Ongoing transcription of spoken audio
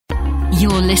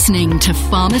You're listening to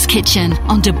Farmer's Kitchen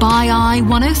on Dubai Eye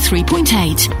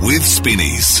 103.8. With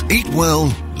Spinneys. Eat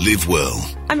well, live well.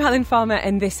 I'm Helen Farmer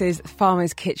and this is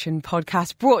Farmer's Kitchen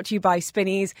podcast brought to you by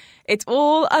Spinneys. It's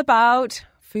all about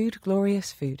food,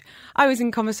 glorious food. I was in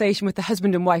conversation with the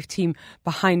husband and wife team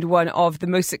behind one of the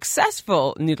most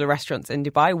successful noodle restaurants in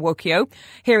Dubai, Wokyo,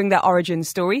 hearing their origin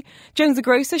story. Jones the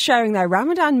Grocer sharing their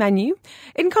Ramadan menu.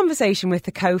 In conversation with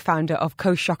the co-founder of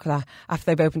Co Chocolat after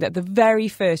they've opened up the very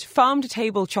first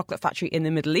farm-to-table chocolate factory in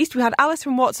the Middle East. We had Alice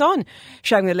from What's On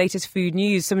sharing the latest food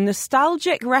news, some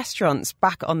nostalgic restaurants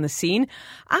back on the scene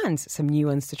and some new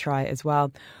ones to try as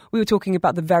well. We were talking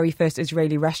about the very first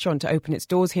Israeli restaurant to open its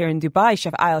doors here in Dubai,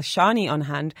 Chef Ayel Shani on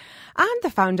hand, and the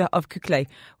founder of Kukle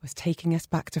was taking us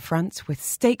back to France with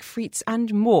steak frites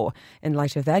and more in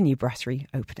light of their new brasserie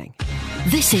opening.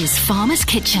 This is Farmer's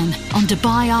Kitchen on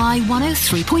Dubai Eye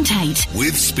 103.8.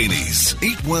 With Spinneys.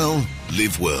 Eat well,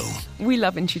 live well. We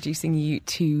love introducing you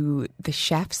to the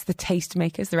chefs, the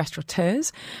tastemakers, the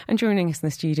restaurateurs. And joining us in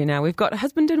the studio now, we've got a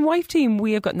husband and wife team.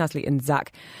 We have got Nazli and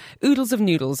Zach, oodles of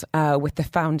noodles, with the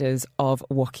founders of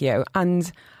Wokyo.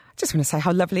 And I just want to say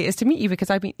how lovely it is to meet you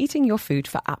because I've been eating your food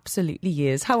for absolutely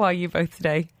years. How are you both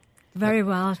today? Very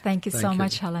well. Thank you so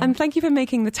much, Helen. And thank you for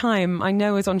making the time. I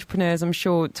know as entrepreneurs, I'm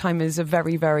sure time is a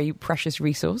very, very precious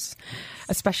resource,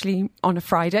 especially on a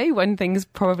Friday when things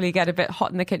probably get a bit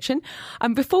hot in the kitchen.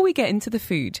 Before we get into the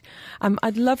food,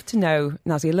 I'd love to know,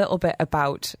 Nazi, a little bit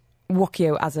about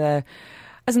Wokyo as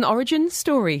an origin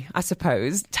story, I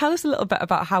suppose. Tell us a little bit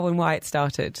about how and why it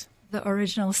started. The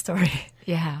original story,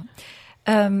 yeah.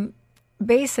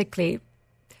 Basically,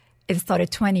 it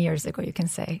started 20 years ago, you can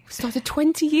say. Started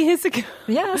 20 years ago?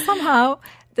 Yeah, somehow.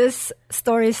 This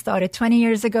story started 20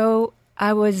 years ago.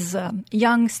 I was a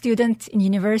young student in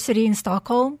university in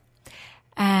Stockholm.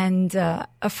 And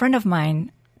a friend of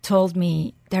mine told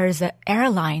me there is an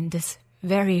airline, this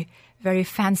very, very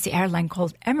fancy airline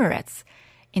called Emirates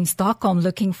in Stockholm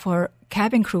looking for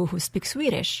cabin crew who speak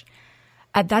Swedish.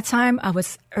 At that time, I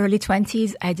was early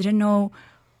 20s. I didn't know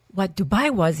what Dubai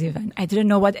was even. I didn't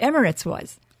know what Emirates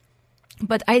was.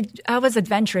 But I was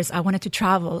adventurous. I wanted to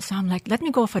travel. So I'm like, let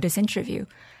me go for this interview.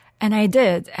 And I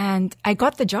did. And I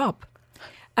got the job.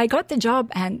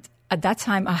 And at that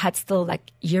time, I had still like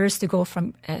years to go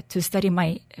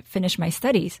to finish my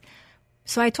studies.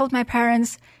 So I told my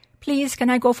parents, please, can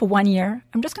I go for 1 year?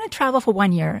 I'm just going to travel for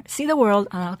 1 year, see the world,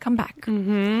 and I'll come back.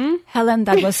 Mm-hmm. Helen,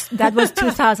 that was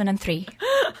 2003.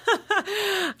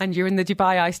 And you're in the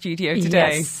Dubai Eye studio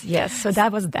today. Yes. So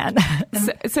that was then.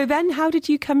 so then how did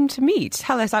you come to meet?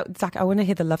 Tell us, Zach, I want to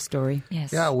hear the love story.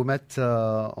 Yes. Yeah, we met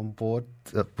on board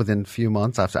within a few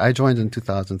months after. I joined in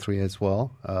 2003 as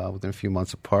well, within a few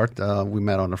months apart. We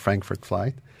met on a Frankfurt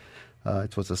flight.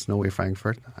 It was a snowy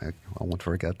Frankfurt. I won't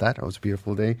forget that. It was a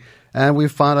beautiful day. And we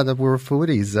found out that we were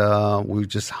foodies. We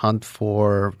just hunt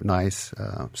for nice,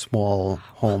 small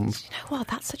homes. You know what?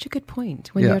 That's such a good point.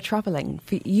 When you're traveling,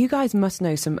 you guys must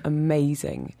know some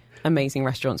amazing, amazing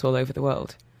restaurants all over the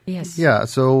world. Yes. Yeah,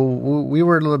 so we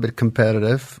were a little bit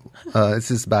competitive.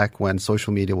 This is back when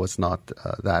social media was not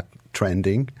that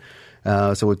trending.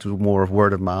 So it was more of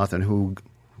word of mouth and who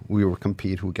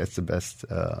gets the best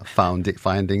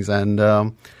findings.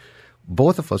 And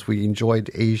both of us, we enjoyed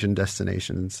Asian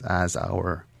destinations as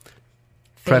our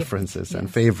preferences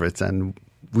and favorites. And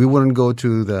we wouldn't go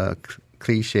to the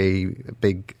cliche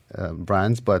big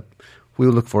brands, but we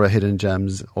would look for hidden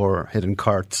gems or hidden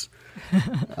carts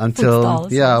until,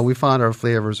 we found our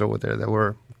flavors over there that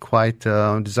were quite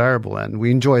desirable. And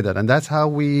we enjoyed that. And that's how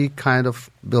we kind of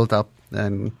built up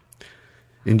and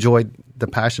enjoyed the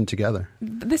passion together.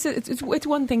 It's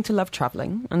one thing to love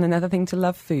travelling and another thing to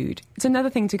love food. It's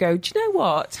another thing to go, do you know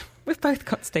what? We've both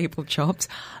got stable jobs.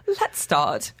 Let's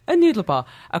start a noodle bar.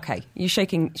 Okay, you're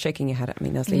shaking your head at me,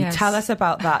 Nazli. Yes. Tell us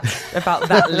about that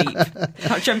leap,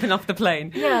 about jumping off the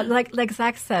plane. Yeah, like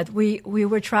Zach said, we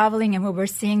were traveling and we were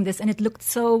seeing this and it looked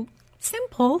so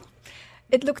simple.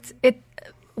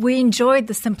 We enjoyed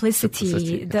the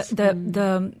simplicity, yes.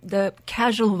 the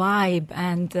casual vibe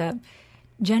and the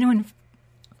genuine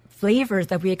flavors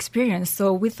that we experienced.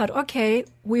 So we thought, okay,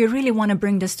 we really want to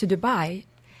bring this to Dubai.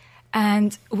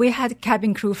 And we had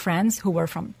cabin crew friends who were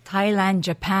from Thailand,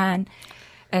 Japan,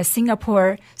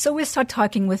 Singapore. So we start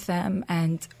talking with them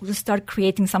and we start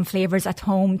creating some flavors at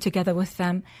home together with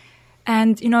them.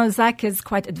 And, Zach is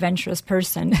quite an adventurous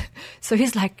person. So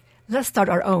he's like, let's start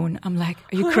our own. I'm like,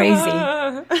 are you crazy?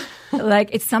 Like,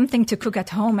 it's something to cook at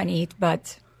home and eat,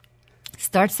 but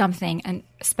start something, and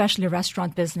especially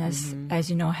restaurant business,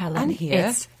 as you know, Helen. And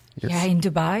here. Yeah, in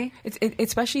Dubai. It's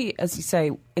especially, as you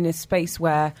say, in a space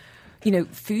where,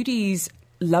 foodies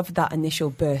love that initial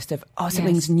burst of,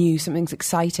 something's new, something's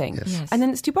exciting. Yes. And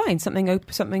then it's Dubai and something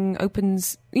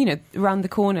opens, around the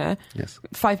corner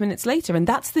 5 minutes later. And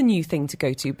that's the new thing to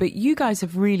go to. But you guys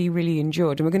have really, really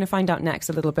endured. And we're going to find out next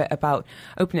a little bit about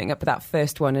opening up that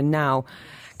first one and now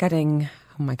getting...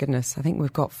 Oh my goodness, I think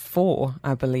we've got 4,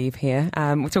 I believe, here.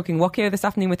 We're talking Wokyo this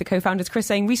afternoon with the co-founders. Chris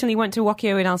saying recently went to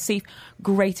Wokyo in Al Seef.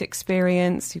 Great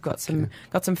experience. You've got some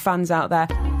fans out there.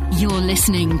 You're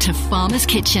listening to Farmer's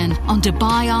Kitchen on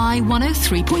Dubai Eye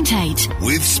 103.8.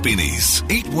 With Spinneys.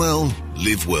 Eat well,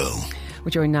 live well.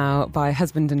 We're joined now by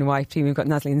husband and wife team. We've got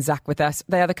Nazli and Zach with us.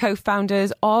 They are the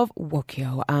co-founders of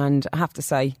Wokyo. And I have to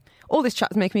say, all this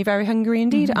chat is making me very hungry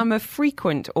indeed. Mm-hmm. I'm a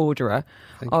frequent orderer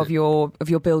of your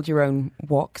build your own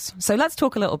woks. So let's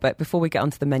talk a little bit before we get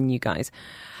onto the menu, guys.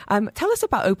 Tell us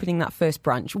about opening that first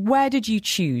branch. Where did you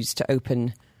choose to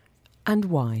open and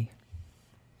why?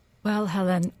 Well,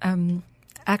 Helen,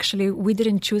 actually, we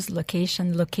didn't choose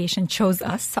location. Location chose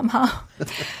us somehow.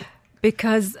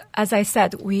 Because, as I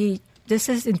said, this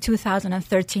is in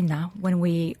 2013 now, when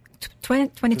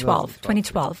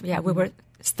 2012, yeah, we were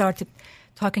started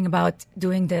talking about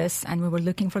doing this, and we were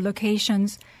looking for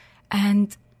locations,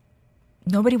 and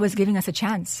nobody was giving us a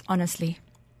chance, honestly.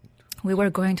 We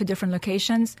were going to different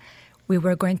locations. We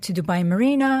were going to Dubai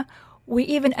Marina. We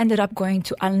even ended up going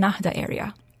to Al Nahda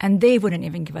area, and they wouldn't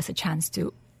even give us a chance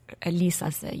to lease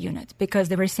us a unit because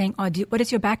they were saying, what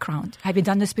is your background? Have you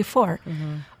done this before?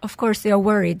 Mm-hmm. Of course, they are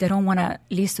worried. They don't want to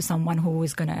lease to someone who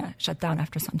is going to shut down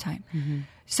after some time. Mm-hmm.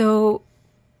 So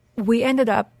we ended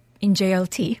up in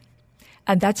JLT.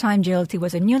 At that time, JLT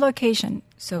was a new location,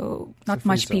 so not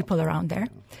much people around there.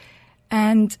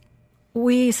 And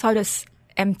we saw this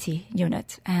empty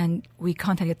unit, and we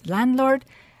contacted the landlord,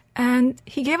 and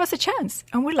he gave us a chance.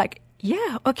 And we're like,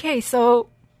 yeah, okay, so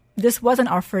this wasn't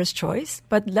our first choice,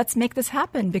 but let's make this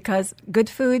happen because good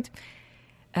food,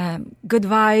 good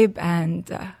vibe,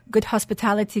 and good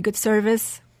hospitality, good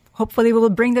service. Hopefully we will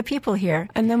bring the people here.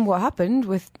 And then what happened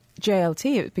with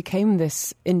JLT, it became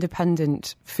this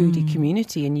independent foodie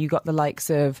community, and you got the likes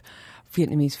of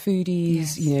Vietnamese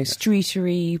foodies,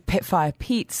 streetery, Pitfire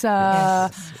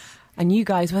Pizza, and you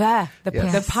guys were there,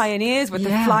 the pioneers with the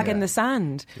flag in the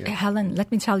sand. Yeah. Helen, let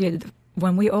me tell you,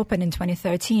 when we opened in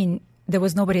 2013, there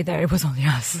was nobody there, it was only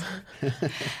us.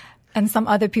 And some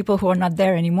other people who are not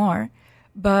there anymore.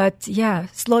 But yeah,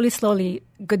 slowly,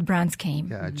 good brands came.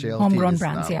 Yeah, JLT homegrown is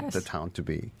brands, now the town to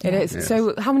be. It is. Yes.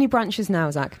 So how many branches now,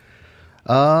 Zach?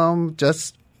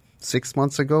 Just 6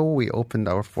 months ago, we opened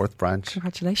our 4th branch.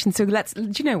 Congratulations. So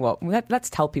do you know what? Let's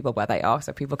tell people where they are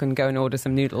so people can go and order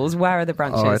some noodles. Where are the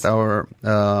branches? All right,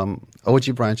 our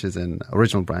OG branches and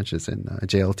original branches in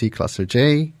JLT Cluster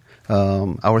J.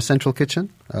 Our central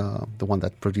kitchen, the one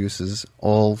that produces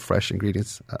all fresh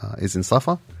ingredients, is in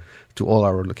Safa to all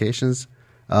our locations.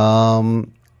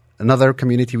 Another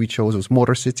community we chose was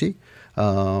Motor City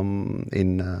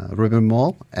in Ribbon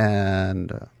Mall.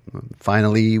 And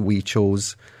finally, we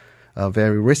chose a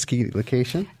very risky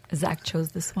location. Zach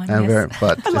chose this one,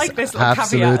 but I like this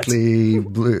absolutely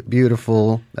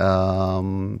beautiful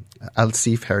Al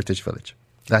Seef Heritage Village.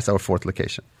 That's our 4th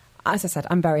location. As I said,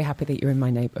 I'm very happy that you're in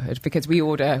my neighbourhood because we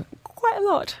order quite a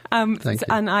lot. Thank you.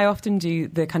 And I often do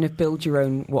the kind of build your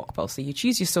own wok bowl. So you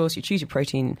choose your sauce, you choose your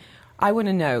protein. I want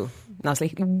to know,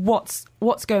 Nazli,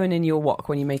 what's going in your wok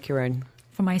when you make your own?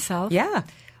 For myself? Yeah.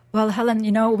 Well, Helen,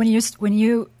 when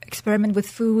you experiment with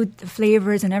food, the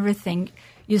flavors and everything,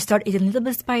 you start eating a little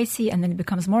bit spicy and then it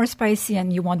becomes more spicy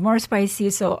and you want more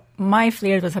spicy. So my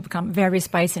flavors have become very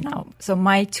spicy now. So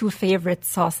my 2 favorite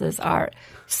sauces are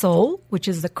Seoul, which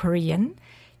is the Korean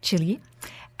chili,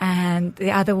 and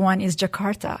the other one is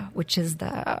Jakarta, which is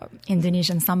the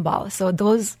Indonesian sambal. So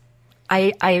those,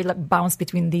 I bounce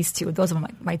between these 2. Those are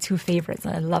my 2 favorites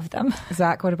and I love them.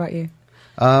 Zach, what about you?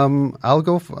 I'll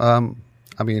go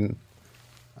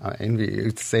I envy you,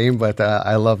 it's the same, but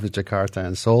I love the Jakarta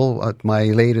and Seoul. My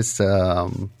latest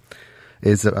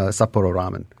is Sapporo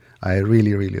ramen. I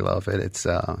really, really love it. It's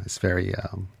very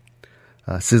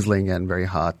sizzling and very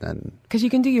hot. And because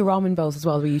you can do your ramen bowls as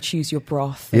well, where you choose your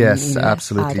broth. Yes,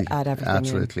 absolutely. Add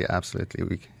everything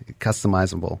Absolutely.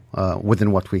 Customizable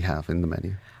within what we have in the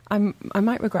menu. I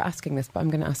might regret asking this, but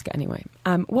I'm going to ask it anyway.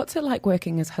 What's it like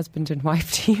working as husband and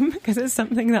wife team? Because it's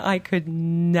something that I could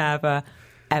never,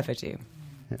 ever do.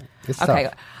 Yeah, okay,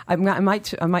 I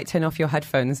might turn off your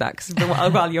headphones, Zach,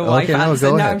 while your wife answers.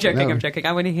 No, I'm joking.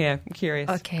 I want to hear. I'm curious.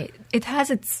 Okay, it has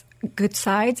its good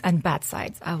sides and bad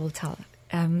sides, I will tell.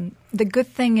 The good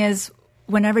thing is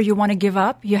whenever you want to give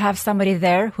up, you have somebody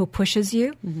there who pushes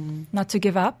you not to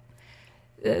give up.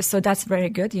 So that's very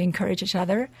good. You encourage each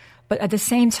other. But at the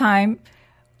same time,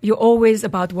 you're always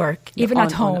about work. You're Even on,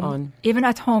 at home. on. Even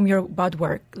at home, you're about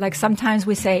work. Like sometimes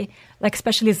we say, like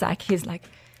especially Zach, he's like,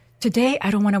 today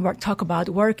I don't want to talk about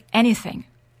work, anything.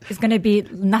 It's going to be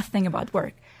nothing about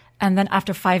work. And then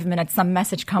after 5 minutes, some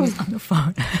message comes on the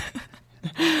phone.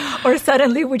 Or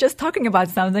suddenly we're just talking about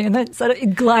something and then suddenly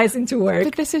it glides into work.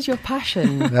 But this is your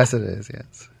passion. Yes, it is.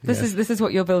 Yes. This is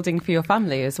what you're building for your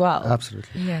family as well.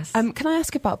 Absolutely. Yes. Can I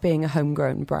ask about being a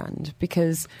homegrown brand?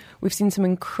 Because we've seen some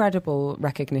incredible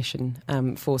recognition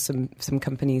for some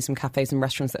companies, some cafes and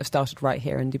restaurants that have started right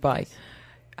here in Dubai.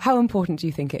 How important do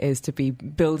you think it is to be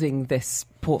building this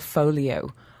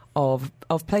portfolio of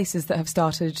places that have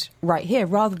started right here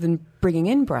rather than bringing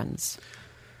in brands?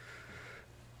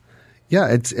 Yeah,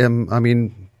 it's. I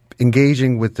mean,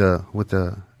 engaging with the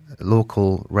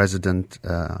local resident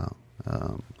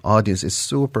audience is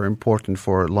super important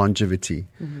for longevity.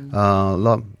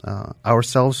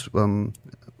 Ourselves,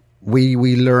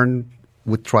 we learn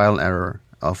with trial and error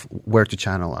of where to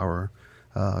channel our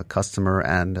customer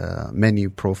and menu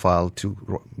profile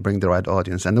to bring the right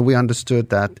audience, and then we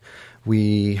understood that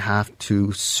we have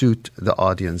to suit the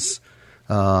audience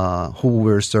who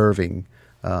we're serving.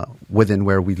 Within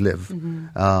where we live,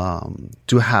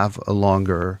 to have a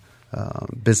longer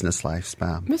business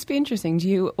lifespan. Must be interesting. Do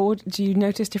you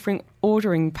notice different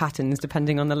ordering patterns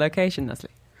depending on the location, Leslie?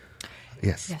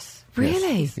 Yes. Yes.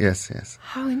 Really? Yes.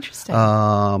 How interesting.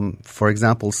 For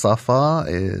example, Safa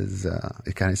is.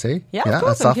 Can I say? Yeah, of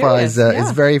course, I'm Safa is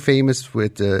curious. very famous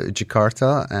with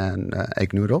Jakarta and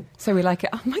egg noodle. So we like it.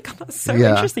 Oh my God, that's so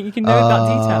interesting. You can know that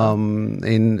detail.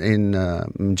 In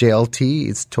JLT,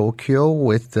 it's Tokyo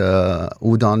with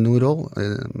udon noodle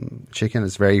chicken.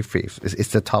 Is very famous. It's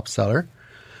the top seller.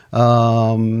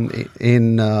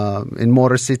 In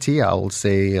Motor City, I will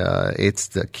say it's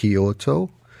the Kyoto.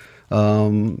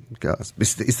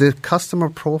 It's the customer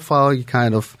profile. You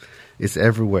kind of is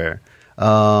everywhere.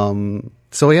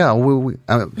 So yeah,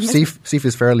 Seif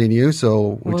is fairly new,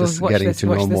 so we're just getting to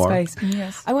know more.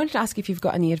 Yes. I wanted to ask if you've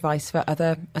got any advice for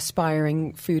other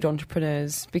aspiring food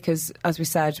entrepreneurs, because as we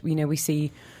said, we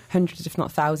see hundreds, if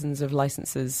not thousands, of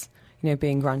licenses,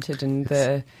 being granted, and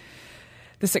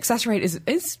the success rate is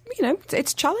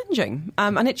it's challenging,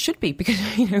 and it should be because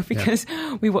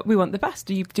we want the best.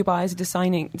 Dubai is a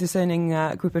discerning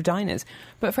group of diners.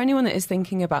 But for anyone that is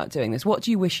thinking about doing this, what do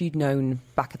you wish you'd known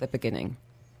back at the beginning?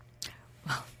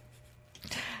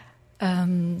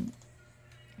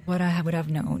 What I would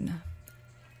have known.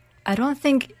 I don't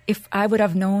think if I would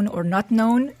have known or not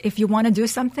known, if you want to do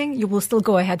something, you will still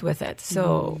go ahead with it.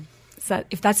 So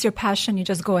if that's your passion, you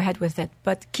just go ahead with it.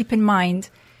 But keep in mind,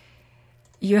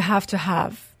 you have to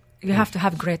have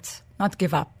grit, not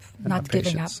give up, not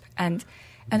giving up, and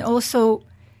also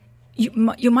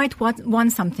you might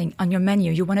want something on your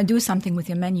menu. You want to do something with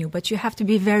your menu, but you have to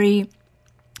be very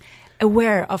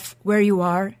aware of where you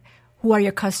are, who are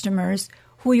your customers,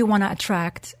 who you want to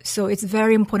attract. So it's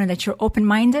very important that you're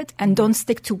open-minded and don't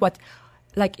stick to what.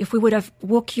 Like if we would have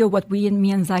Wokyo, what me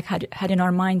and Zach had in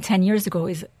our mind 10 years ago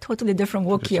is a totally different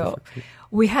Wokyo.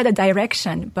 We had a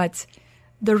direction, but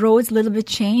the roads a little bit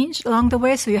changed along the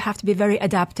way, so you have to be very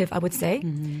adaptive, I would say.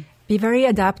 Be very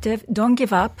adaptive, don't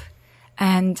give up,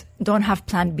 and don't have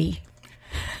plan B.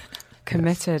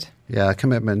 Committed. Yeah,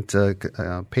 commitment,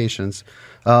 patience.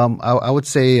 I would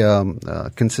say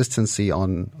consistency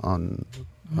on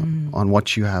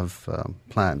what you have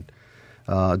planned.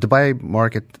 Dubai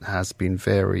market has been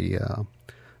very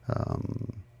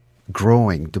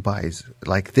growing. Dubai is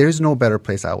like, there is no better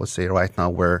place, I would say, right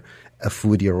now where a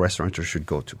foodie or restaurateur should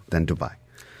go to than Dubai.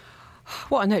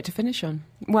 What a note to finish on.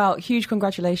 Well, huge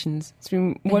congratulations. It's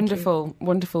been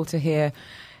wonderful to hear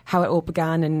how it all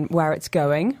began and where it's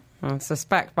going. I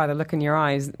suspect by the look in your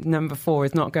eyes, number 4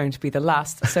 is not going to be the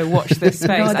last. So watch this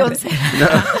space. No, don't say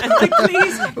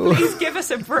that. Please give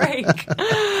us a break.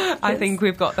 Yes. I think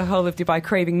we've got the whole of Dubai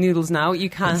craving noodles now.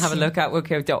 You can have a look at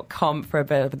wokyo.com for a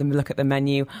bit of a look at the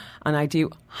menu. And I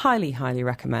do highly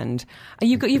recommend.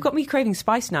 You've got me craving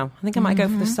spice now. I think I might go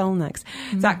for the sole next.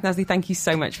 Zach Nasli, thank you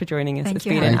so much for joining us. It's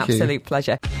been an absolute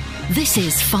pleasure. This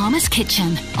is Farmer's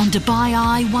Kitchen on Dubai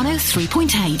Eye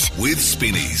 103.8. With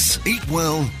Spinneys. Eat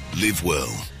well, live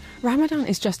well. Ramadan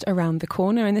is just around the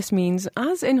corner, and this means,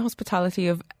 as in hospitality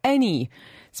of any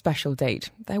special date,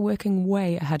 they're working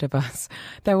way ahead of us.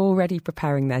 They're already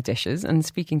preparing their dishes, and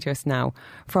speaking to us now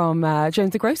from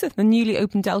Jones the Grocer, the newly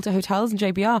opened Delta Hotels in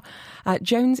JBR.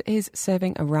 Jones is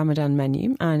serving a Ramadan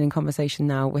menu, and in conversation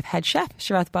now with head chef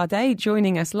Sharath Bardey,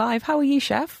 joining us live. How are you,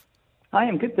 chef? I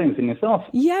am good, thanks, and yourself?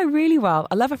 Yeah, really well.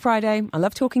 I love a Friday. I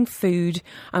love talking food,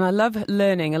 and I love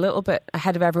learning a little bit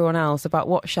ahead of everyone else about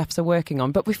what chefs are working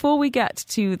on. But before we get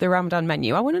to the Ramadan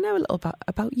menu, I want to know a little bit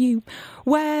about you.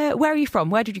 Where are you from?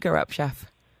 Where did you grow up, chef?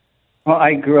 Well,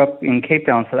 I grew up in Cape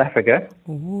Town, South Africa.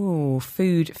 Ooh,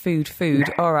 food.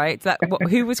 All right.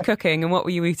 Who was cooking and what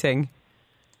were you eating?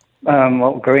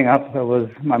 Well, growing up,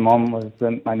 my mom was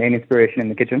my main inspiration in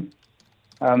the kitchen.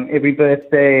 Every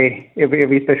birthday,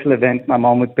 every special event, my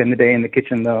mom would spend the day in the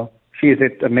kitchen, though. She is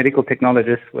a medical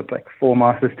technologist with like 4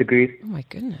 master's degrees. Oh, my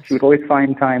goodness. She would always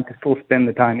find time to still spend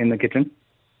the time in the kitchen.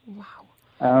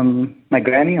 Wow. My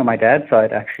granny on my dad's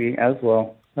side, actually, as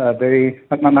well.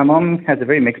 My mom has a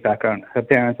very mixed background. Her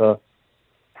parents are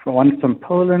one's from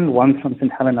Poland, one's from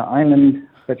St. Helena Island,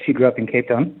 but she grew up in Cape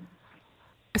Town.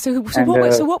 So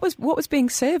what was being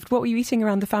served? What were you eating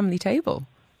around the family table?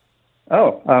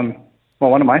 Well,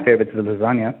 one of my favorites is the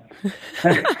lasagna.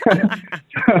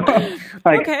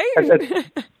 Okay.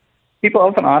 People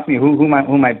often ask me who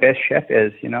my best chef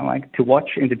is. You know, like to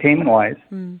watch entertainment-wise,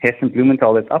 Hessen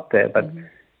Blumenthal is up there, but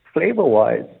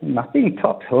flavor-wise, nothing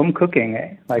tops home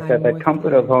cooking. Like that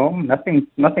comfort of home,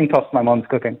 nothing tops my mom's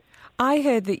cooking. I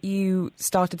heard that you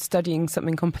started studying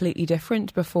something completely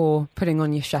different before putting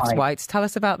on your chef's whites. Tell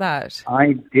us about that.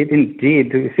 I did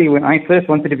indeed. You see, when I first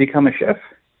wanted to become a chef,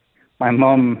 my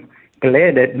mom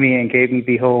glared at me and gave me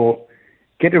the whole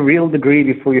 "get a real degree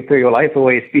before you throw your life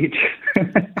away" speech.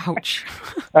 Ouch.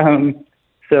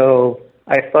 So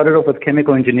I started off with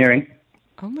chemical engineering.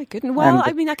 Oh my goodness. Well,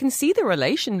 I mean, I can see the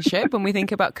relationship when we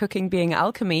think about cooking being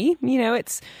alchemy. You know,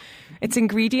 it's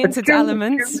ingredients, it's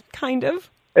elements, kind of.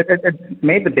 It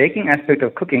made the baking aspect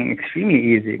of cooking extremely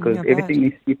easy because everything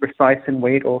needs to be precise and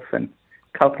weighed off and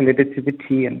calculated to the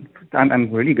T, and I'm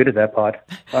really good at that part.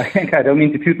 I don't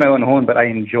mean to toot my own horn, but I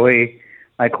enjoy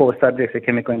my core subjects of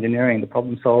chemical engineering, the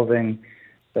problem solving,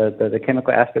 the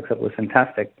chemical aspects of it was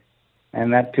fantastic.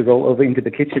 And that to go over into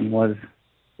the kitchen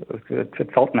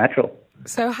it felt natural.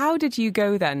 So how did you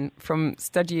go then from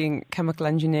studying chemical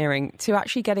engineering to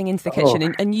actually getting into the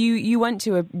kitchen? And you went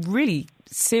to a really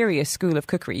serious school of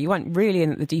cookery. You went really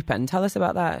in at the deep end. Tell us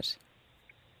about that.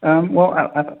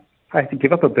 I had to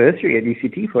give up a bursary at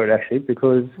UCT for it, actually,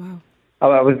 because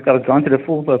I was granted a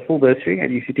full bursary at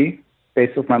UCT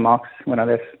based off my marks when I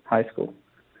left high school.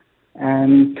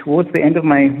 And towards the end of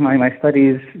my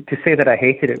studies, to say that I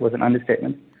hated it was an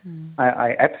understatement.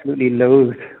 I absolutely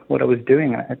loathed what I was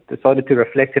doing. I decided to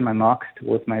reflect in my marks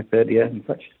towards my third year and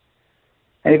such.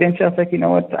 And eventually I was like, you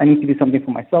know what, I need to do something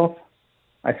for myself.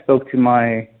 I spoke to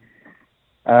my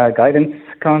guidance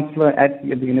counselor at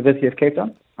the University of Cape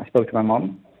Town. I spoke to my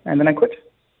mom. And then I quit.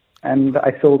 And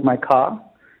I sold my car,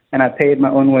 and I paid my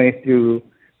own way through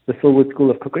the Silwood School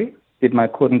of Cookery, did my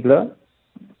cordon bleu,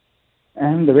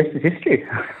 and the rest is history.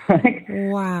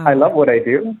 Wow. I love what I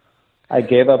do. I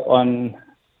gave up on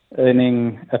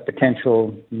earning a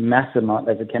potential massive amount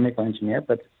as a chemical engineer,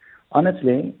 but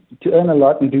honestly, to earn a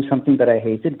lot and do something that I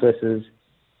hated versus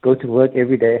go to work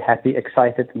every day happy,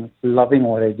 excited, and loving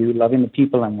what I do, loving the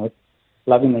people I'm with,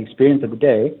 loving the experience of the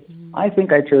day, I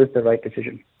think I chose the right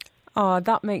decision. Oh,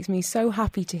 that makes me so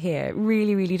happy to hear. It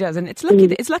really, really does. And it's lucky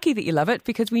that you love it,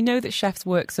 because we know that chefs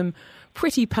work some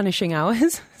pretty punishing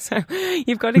hours. So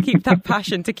you've got to keep that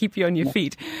passion to keep you on your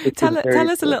feet. Tell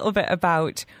us a little bit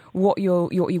about what you're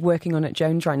working on at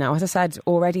Jones right now. As I said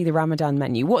already, the Ramadan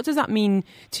menu. What does that mean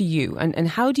to you? And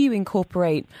how do you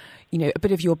incorporate, a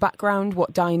bit of your background,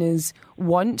 what diners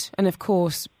want, and of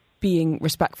course, being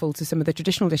respectful to some of the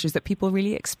traditional dishes that people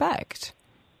really expect?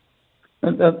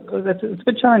 It's a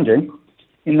bit challenging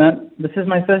in that this is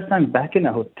my first time back in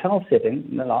a hotel setting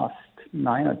in the last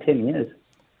 9 or 10 years.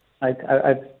 I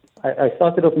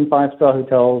started off in 5-star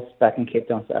hotels back in Cape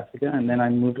Town, South Africa, and then I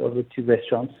moved over to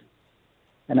restaurants.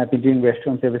 And I've been doing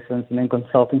restaurants ever since, and then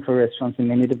consulting for restaurants and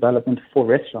menu development for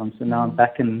restaurants. And now I'm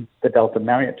back in the Delta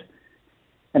Marriott.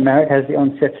 And Marriott has their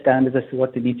own set standards as to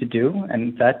what they need to do,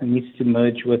 and that needs to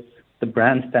merge with the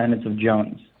brand standards of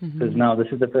Jones. Because now this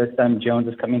is the first time Jones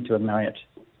is coming to a Marriott.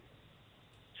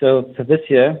 So for this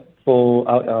year, for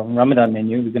our Ramadan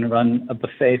menu, we're going to run a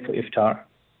buffet for iftar,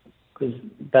 because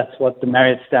that's what the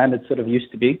Marriott standard sort of used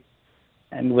to be.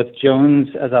 And with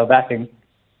Jones as our backing,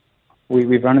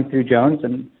 we've run it through Jones.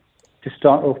 And to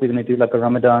start off, we're going to do like a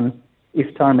Ramadan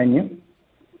iftar menu.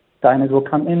 Diners will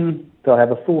come in, they'll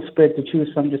have a full spread to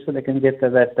choose from just so they can get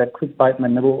that quick bite and a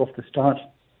nibble off the start,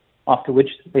 after which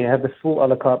they have the full a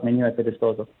la carte menu at their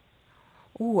disposal.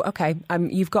 Oh, okay.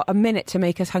 You've got a minute to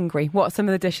make us hungry. What are some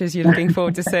of the dishes you're looking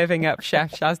forward to serving up,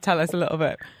 Chef Shaz? Tell us a little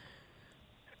bit.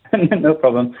 No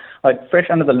problem. Like fresh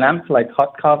under the lamp, like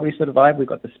hot carvery sort of vibe. We've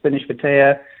got the spinach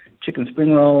fataya, chicken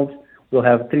spring rolls. We'll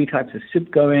have 3 types of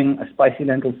soup going, a spicy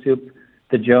lentil soup,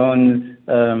 the Jones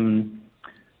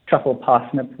truffle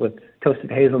parsnip with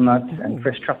toasted hazelnuts and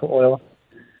fresh truffle oil.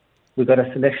 We've got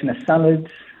a selection of salads,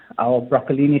 our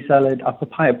broccolini salad, our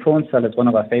papaya prawn salad is one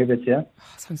of our favorites here.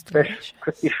 Sounds Fresh, delicious.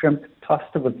 crispy shrimp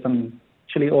pasta with some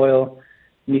chili oil,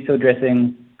 miso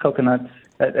dressing, coconuts.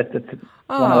 It's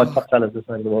one of our top salads this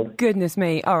side of the world. Goodness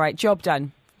me. All right, job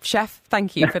done. Chef,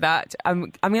 thank you for that.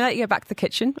 I'm going to let you get back to the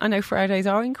kitchen. I know Fridays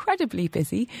are incredibly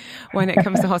busy when it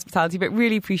comes to hospitality, but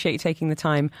really appreciate you taking the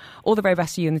time. All the very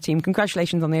best to you and the team.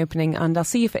 Congratulations on the opening, and I'll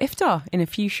see you for iftar in a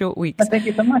few short weeks. Thank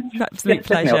you so much. Absolute Yes,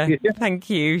 pleasure. you.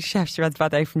 Thank you, Chef Shiraz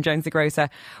Vade from Jones the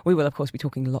Grocer. We will, of course, be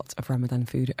talking lots of Ramadan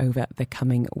food over the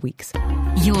coming weeks.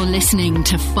 You're listening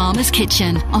to Farmer's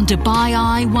Kitchen on Dubai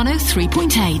Eye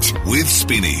 103.8. With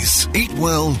Spinneys. Eat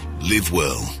well, live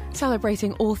well.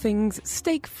 Celebrating all things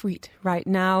steak frite right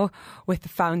now with the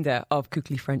founder of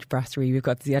Kukli French Brasserie. We've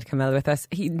got Ziad Kamel with us.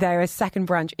 Their second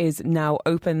branch is now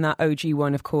open, that OG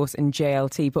one, of course, in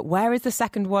JLT. But where is the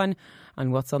second one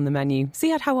and what's on the menu?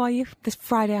 Ziad, how are you this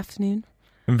Friday afternoon?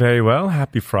 Very well.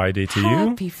 Happy Friday to you.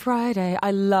 Happy Friday. I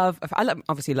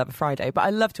obviously love a Friday, but I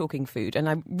love talking food and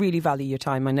I really value your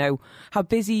time. I know how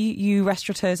busy you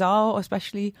restaurateurs are,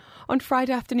 especially on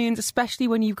Friday afternoons, especially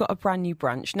when you've got a brand new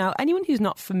branch. Now, anyone who's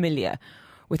not familiar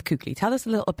with Kukli, tell us a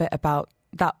little bit about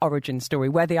that origin story,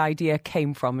 where the idea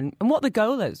came from and what the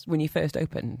goal is when you first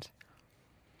opened.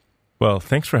 Well,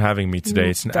 thanks for having me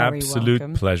today. It's an very absolute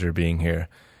welcome. pleasure being here.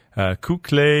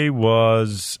 Kukli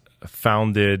was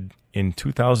founded in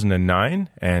 2009,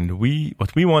 and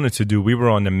what we wanted to do, we were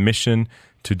on a mission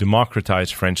to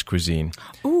democratize French cuisine.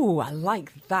 Ooh, I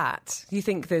like that. You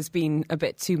think there's been a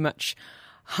bit too much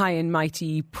high and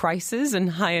mighty prices and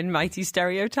high and mighty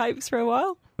stereotypes for a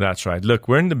while? That's right. Look,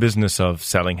 we're in the business of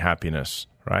selling happiness,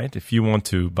 right? If you want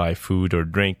to buy food or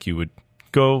drink, you would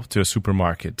go to a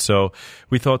supermarket. So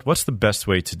we thought, what's the best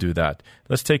way to do that?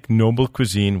 Let's take noble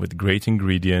cuisine with great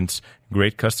ingredients,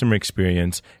 great customer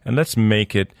experience, and let's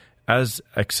make it as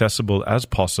accessible as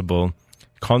possible,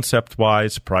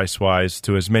 concept-wise, price-wise,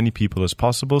 to as many people as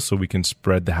possible so we can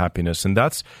spread the happiness. And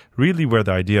that's really where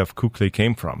the idea of Kukli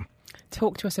came from.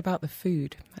 Talk to us about the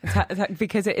food,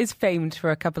 because it is famed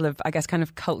for a couple of, I guess, kind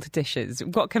of cult dishes.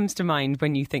 What comes to mind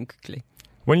when you think Kukli?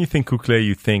 When you think Kukli,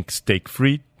 you think steak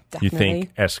frite, you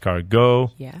think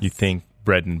escargot, Yes. you think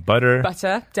bread and butter,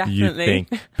 Butter, you definitely.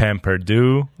 think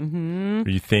pamperdou,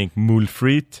 you think moule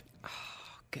frite.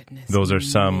 Goodness Those are me.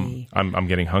 some. I'm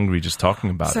getting hungry just talking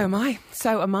about So it. am I.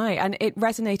 So am I. And it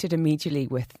resonated immediately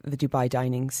with the Dubai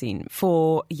dining scene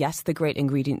for, yes, the great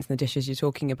ingredients and the dishes you're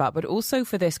talking about, but also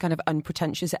for this kind of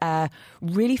unpretentious air,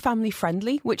 really family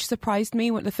friendly, which surprised me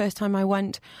the first time I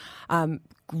went.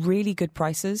 Really good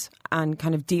prices and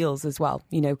kind of deals as well.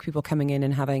 You know, people coming in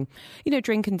and having,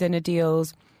 drink and dinner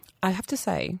deals. I have to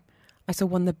say, I saw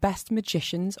one of the best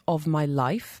magicians of my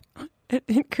life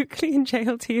in Kukli in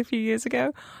JLT a few years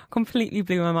ago. Completely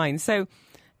blew my mind. So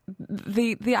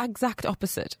the exact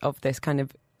opposite of this kind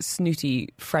of snooty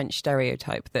French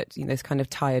stereotype that, this kind of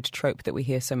tired trope that we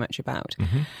hear so much about.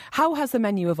 How has the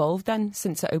menu evolved then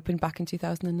since it opened back in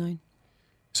 2009?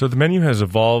 So the menu has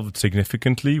evolved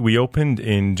significantly. We opened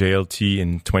in JLT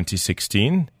in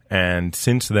 2016, and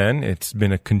since then it's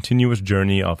been a continuous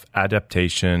journey of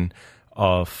adaptation,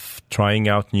 of trying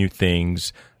out new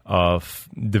things, of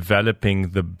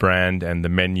developing the brand and the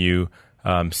menu,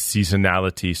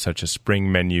 seasonality such as spring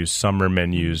menus, summer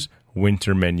menus,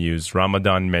 winter menus,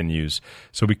 Ramadan menus.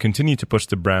 So we continue to push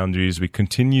the boundaries. We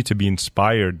continue to be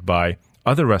inspired by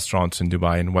other restaurants in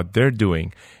Dubai and what they're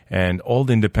doing. And all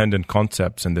the independent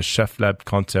concepts and the chef lab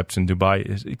concepts in Dubai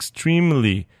is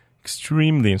extremely,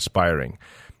 extremely inspiring.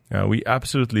 We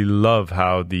absolutely love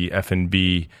how the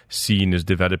F&B scene is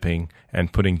developing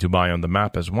and putting Dubai on the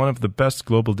map as one of the best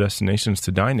global destinations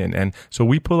to dine in. And so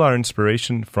we pull our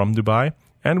inspiration from Dubai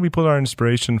and we pull our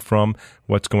inspiration from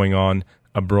what's going on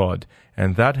abroad.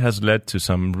 And that has led to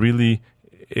some really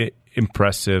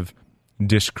impressive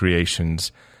dish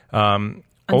creations.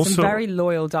 And some very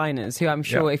loyal diners who I'm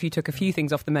sure if you took a few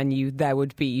things off the menu, there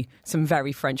would be some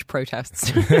very French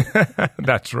protests.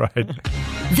 That's right.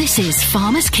 This is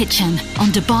Farmer's Kitchen on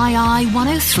Dubai Eye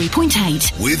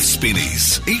 103.8. With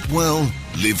Spinneys. Eat well,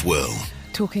 live well.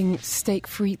 Talking steak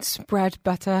frites, bread,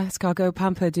 butter, escargot,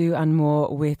 pamperdou and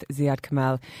more with Ziad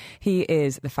Kamel. He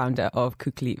is the founder of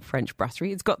Kukli French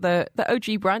Brasserie. It's got the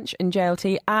OG branch in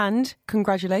JLT, and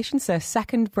congratulations, sir,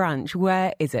 second branch.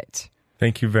 Where is it?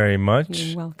 Thank you very much.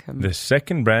 You're welcome. The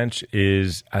second branch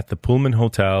is at the Pullman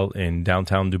Hotel in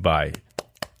downtown Dubai.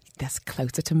 that's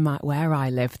closer to where I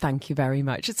live. Thank you very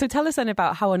much. So tell us then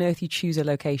about how on earth you choose a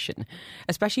location,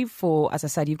 especially for, as I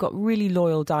said, you've got really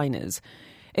loyal diners.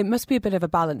 It must be a bit of a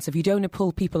balance if you don't want to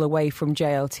pull people away from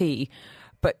JLT,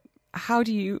 but how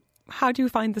do you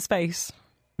find the space?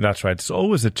 That's right. It's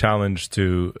always a challenge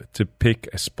to pick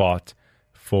a spot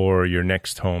for your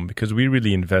next home, because we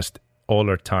really invest all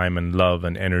our time and love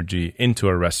and energy into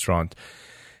a restaurant.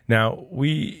 Now,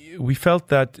 we felt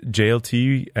that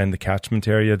JLT and the catchment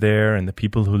area there and the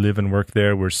people who live and work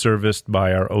there were serviced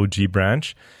by our OG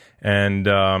branch. And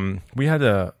we had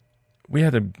a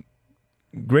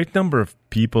great number of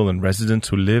people and residents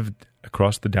who lived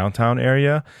across the downtown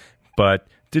area, but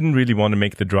didn't really want to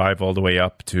make the drive all the way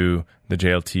up to the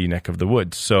JLT neck of the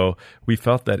woods. So we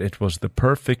felt that it was the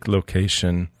perfect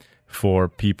location for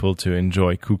people to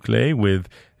enjoy Kukle with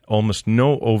almost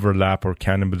no overlap or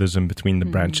cannibalism between the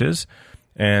branches.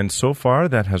 And so far,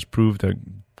 that has proved a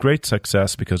great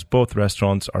success because both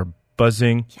restaurants are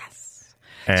buzzing. Yes.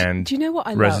 And do you know what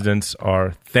I residents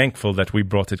are thankful that we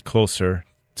brought it closer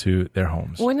to their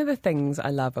homes. One of the things I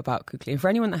love about Kukle, and for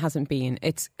anyone that hasn't been,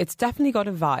 it's definitely got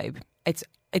a vibe. It's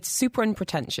super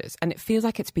unpretentious, and it feels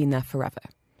like it's been there forever.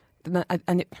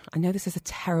 And I know this is a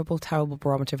terrible, terrible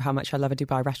barometer of how much I love a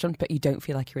Dubai restaurant, but you don't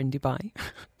feel like you're in Dubai.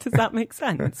 Does that make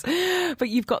sense? But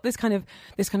you've got this kind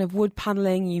of wood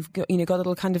paneling. You've got got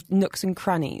little kind of nooks and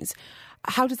crannies.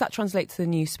 How does that translate to the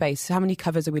new space? How many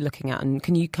covers are we looking at? And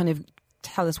can you kind of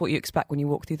tell us what you expect when you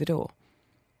walk through the door?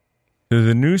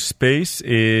 The new space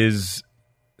is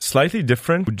slightly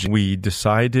different. We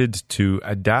decided to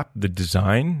adapt the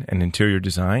design and interior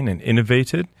design and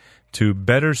innovate it to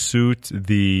better suit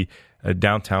the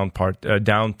downtown part of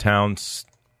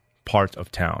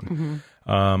town.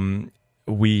 Mm-hmm.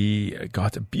 We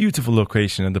got a beautiful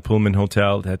location at the Pullman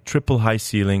Hotel that had triple high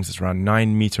ceilings. It's around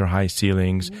 9-meter high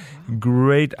ceilings. Mm-hmm.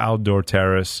 Great outdoor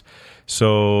terrace.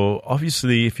 So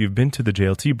obviously, if you've been to the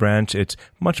JLT branch, it's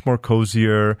much more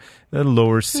cozier,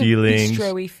 lower ceilings.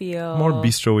 Bistro-y feel. More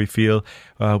bistro-y feel.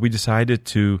 We decided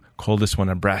to call this one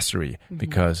a brasserie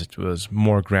because it was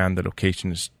more grand. The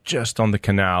location is just on the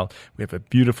canal. We have a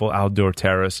beautiful outdoor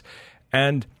terrace.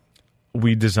 And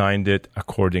we designed it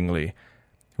accordingly.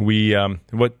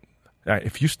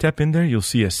 If you step in there, you'll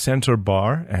see a center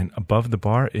bar, and above the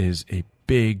bar is a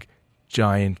big,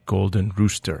 giant golden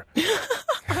rooster.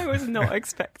 I was not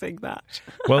expecting that.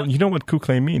 Well, you know what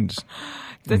Kukle means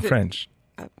in French?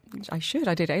 I should.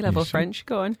 I did A-level French.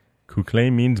 Go on.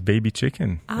 Kukle means baby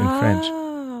chicken in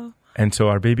French. And so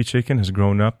our baby chicken has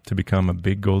grown up to become a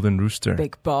big golden rooster.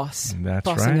 Big boss. That's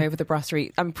bossing right. over the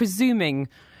brasserie. I'm presuming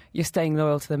you're staying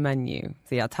loyal to the menu.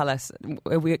 So yeah, tell us,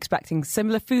 are we expecting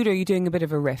similar food or are you doing a bit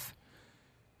of a riff?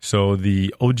 So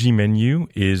the OG menu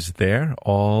is there,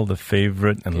 all the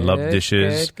favorite and loved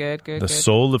dishes. Good. The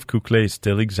soul of Kukle is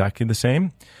still exactly the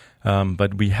same,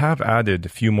 but we have added a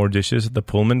few more dishes at the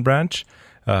Pullman branch.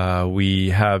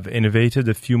 We have innovated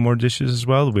a few more dishes as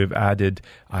well. We've added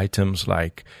items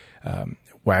like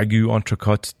Wagyu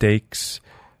entrecote steaks.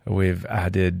 We've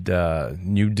added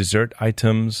new dessert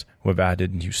items. We've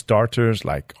added new starters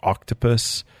like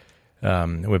octopus.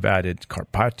 We've added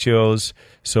carpaccios.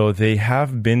 So they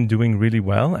have been doing really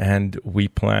well, and we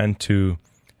plan to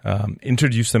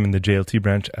introduce them in the JLT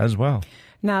branch as well.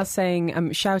 Now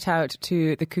saying shout out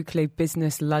to the Kukle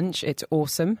Business Lunch. It's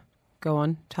awesome. Go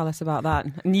on, tell us about that.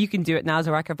 And you can do it now,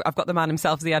 Zarek. I've got the man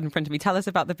himself, Ziad, in front of me. Tell us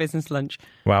about the business lunch.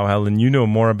 Wow, Helen, you know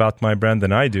more about my brand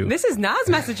than I do. This is Naz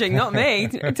messaging, not me.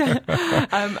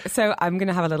 So I'm going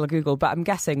to have a little Google, but I'm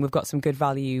guessing we've got some good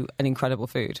value and incredible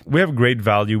food. We have great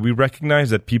value. We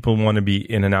recognize that people want to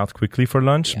be in and out quickly for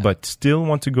lunch, but still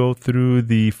want to go through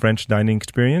the French dining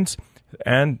experience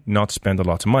and not spend a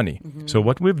lot of money. Mm-hmm. So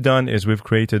what we've done is we've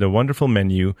created a wonderful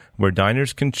menu where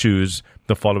diners can choose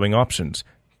the following options.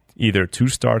 Either 2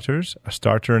 starters, a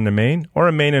starter and a main, or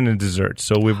a main and a dessert.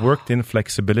 So we've worked in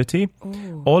flexibility.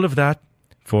 Ooh. All of that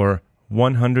for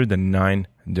 109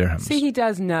 dirhams. See, he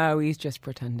does know. He's just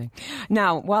pretending.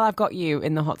 Now, while I've got you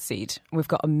in the hot seat, we've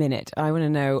got a minute. I want to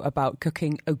know about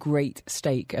cooking a great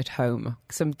steak at home.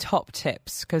 Some top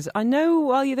tips. Because I know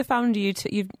while you're the founder, you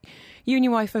and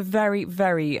your wife are very,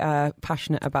 very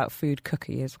passionate about food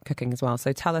cooking as well.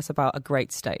 So tell us about a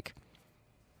great steak.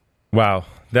 Wow,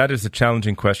 that is a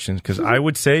challenging question because I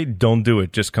would say don't do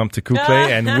it. Just come to Kukle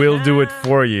and we'll do it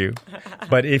for you.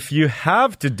 But if you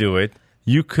have to do it,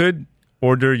 you could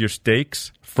order your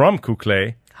steaks from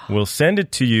Kukle. We'll send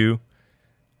it to you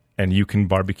and you can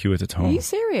barbecue it at home. Are you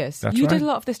serious? That's you right. did a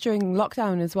lot of this during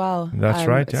lockdown as well. That's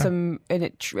right, yeah.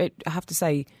 I have to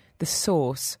say, the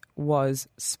sauce was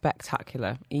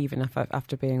spectacular, even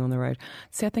after being on the road.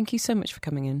 So thank you so much for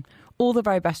coming in. all the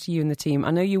very best to you and the team. I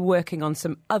know you're working on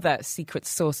some other secret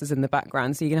sources in the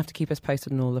background, so you're going to have to keep us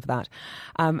posted on all of that.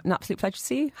 An absolute pleasure to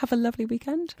see you. Have a lovely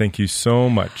weekend. Thank you so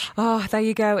much. Oh, there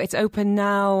you go. It's open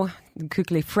now.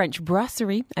 Kugli French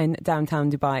Brasserie in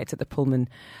downtown Dubai. It's at the Pullman.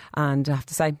 And I have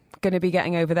to say, going to be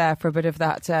getting over there for a bit of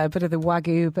that, bit of the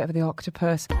Wagyu, bit of the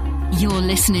octopus. You're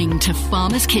listening to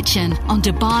Farmer's Kitchen on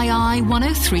Dubai Eye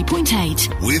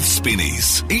 103.8. With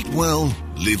Spinneys. Eat well,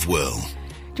 live well.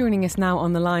 Joining us now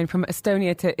on the line from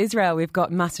Estonia to Israel, we've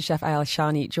got MasterChef Eyal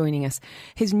Shani joining us.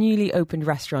 His newly opened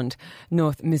restaurant,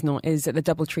 North Miznon, is at the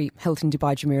Doubletree Hilton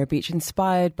Dubai Jumeirah Beach,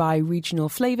 inspired by regional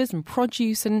flavours and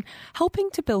produce and helping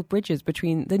to build bridges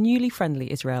between the newly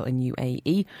friendly Israel and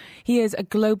UAE. He is a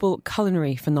global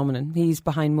culinary phenomenon. He's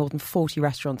behind more than 40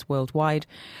 restaurants worldwide,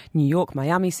 New York,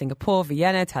 Miami, Singapore,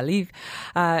 Vienna, Tel Aviv.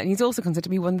 And he's also considered to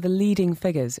be one of the leading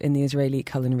figures in the Israeli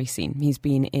culinary scene. He's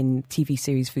been in TV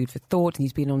series Food for Thought, and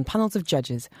he's been on panels of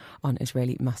judges on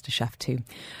Israeli MasterChef too.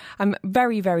 I'm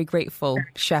very, very grateful,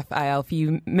 Chef Eyal, for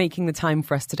you making the time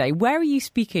for us today. Where are you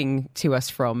speaking to us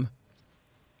from?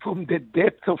 From the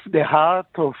depth of the heart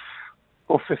of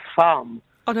a farm.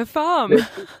 On a farm?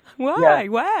 Why? Yeah.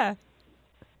 Where?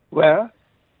 Where?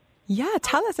 Yeah,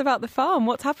 tell us about the farm.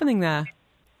 What's happening there?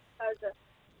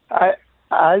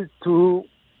 I to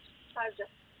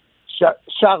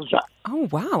Sharjah. Oh,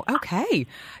 wow. Okay.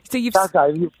 So Sharjah,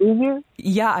 have you been here?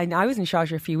 Yeah, I was in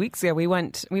Sharjah a few weeks ago. We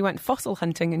went fossil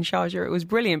hunting in Sharjah. It was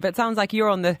brilliant. But it sounds like you're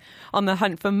on the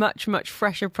hunt for much, much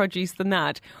fresher produce than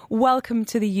that. Welcome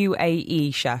to the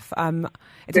UAE, Chef.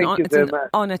 It's an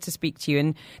honour to speak to you.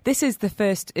 And this is the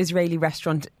first Israeli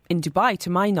restaurant in Dubai,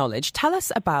 to my knowledge. Tell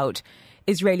us about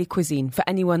Israeli cuisine for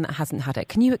anyone that hasn't had it.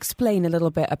 Can you explain a little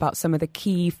bit about some of the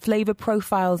key flavour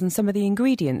profiles and some of the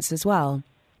ingredients as well?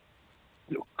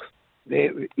 Look,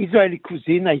 the Israeli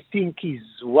cuisine, I think, is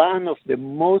one of the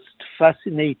most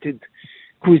fascinating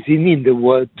cuisine in the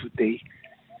world today.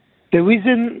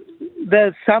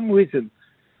 There's some reason.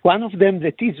 One of them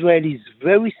that Israel is a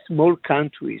very small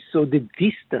country, so the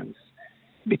distance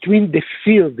between the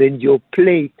field and your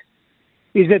plate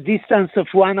is a distance of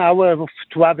 1 hour of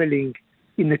traveling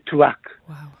in a truck.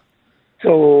 Wow.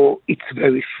 So it's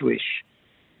very fresh.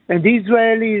 And the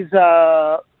Israelis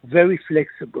are very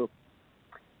flexible.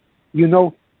 You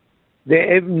know, they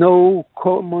have no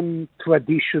common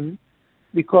tradition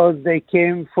because they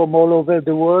came from all over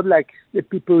the world, like the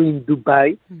people in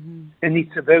Dubai, and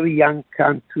it's a very young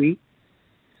country.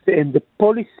 And the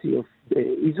policy of the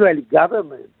Israeli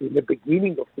government in the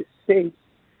beginning of the state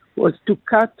was to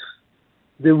cut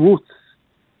the roots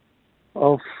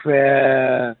of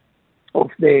the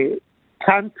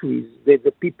countries that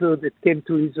the people that came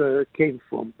to Israel came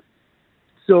from.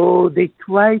 So they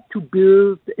tried to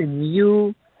build a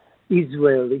new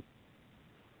Israeli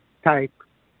type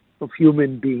of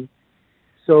human being.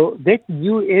 So that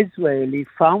new Israeli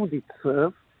found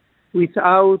itself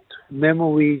without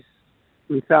memories,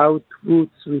 without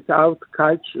roots, without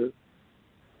culture.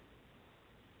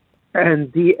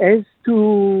 And he has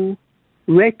to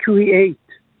recreate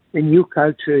a new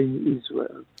culture in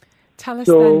Israel. Tell us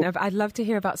then, I'd love to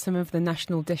hear about some of the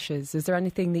national dishes. Is there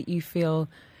anything that you feel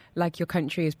like your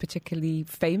country is particularly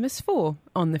famous for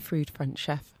on the food front,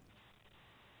 Chef?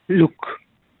 Look,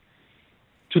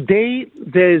 today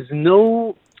there's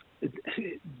the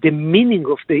meaning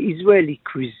of the Israeli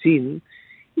cuisine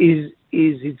is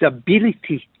its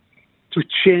ability to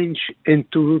change and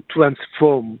to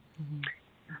transform.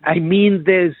 I mean,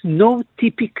 there's no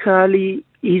typically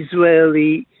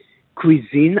Israeli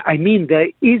cuisine. I mean, there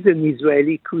is an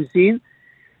Israeli cuisine,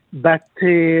 but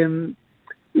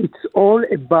it's all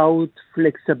about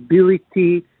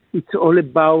flexibility. It's all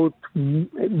about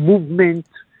movement.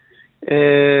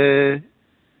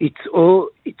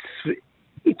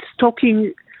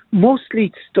 Mostly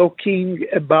it's talking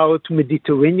about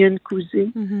Mediterranean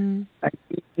cuisine. I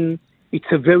mean,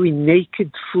 it's a very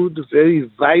naked food, very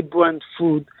vibrant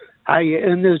food, high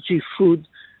energy food.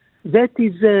 That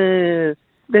is the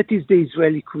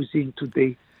Israeli cuisine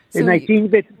today. And I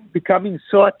think that it's becoming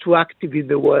so attractive in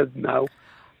the world now.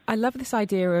 I love this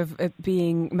idea of it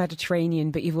being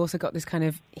Mediterranean, but you've also got this kind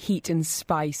of heat and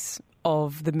spice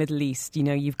of the Middle East. You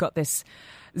know, you've got this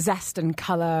zest and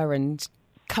colour and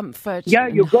comfort. Yeah,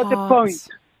 you got the point.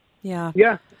 Yeah.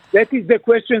 Yeah, that is the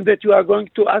question that you are going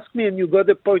to ask me, and you got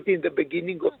the point in the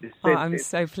beginning of the sentence. Oh, I'm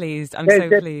so pleased.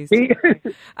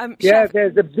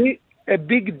 There's a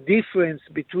big difference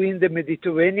between the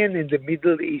Mediterranean and the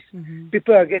Middle East.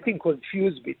 People are getting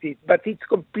confused with it, but it's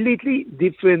completely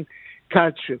different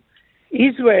culture.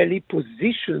 Israeli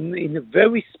position in a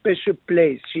very special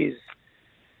place. She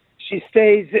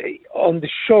stays on the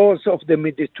shores of the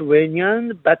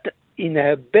Mediterranean, but in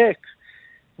her back,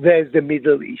 there's the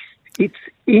Middle East. It's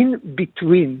in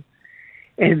between.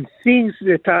 And things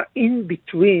that are in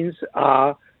betweens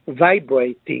are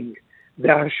vibrating. They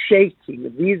are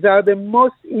shaking. These are the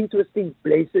most interesting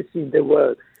places in the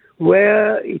world,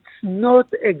 where it's not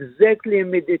exactly a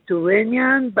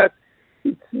Mediterranean, but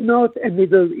it's not a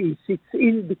Middle East. It's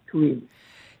in between.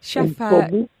 Chef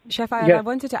Ayal, yes. I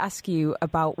wanted to ask you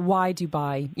about why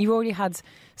Dubai. You already had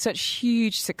such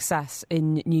huge success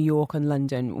in New York and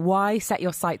London. Why set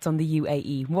your sights on the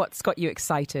UAE? What's got you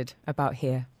excited about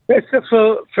here?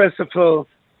 First of all,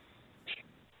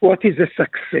 what is a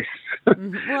success?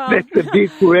 Well, that's a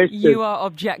big question. You are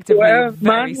objectively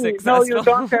very successful. No, you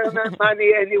don't earn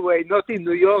money anyway, not in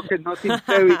New York and not in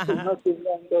Paris and not in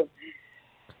London.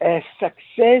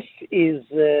 Success is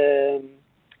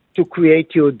to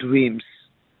create your dreams.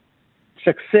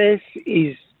 Success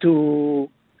is to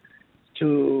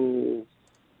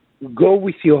go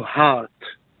with your heart.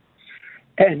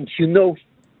 And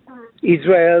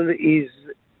Israel is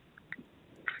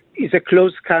a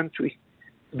closed country.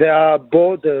 There are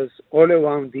borders all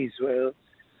around Israel.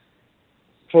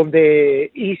 From the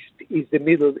east is the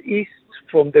Middle East.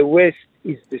 From the west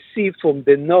is the sea. From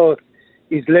the north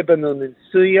is Lebanon and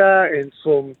Syria. And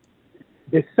from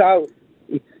the south,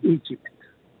 it's Egypt.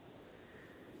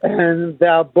 And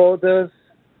there are borders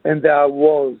and there are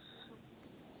walls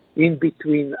in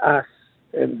between us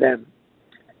and them.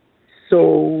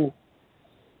 So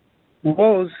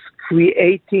was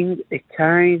creating a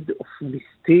kind of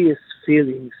mysterious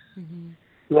feelings. Mm-hmm.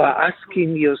 You are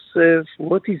asking yourself,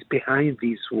 what is behind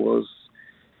these walls?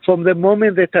 From the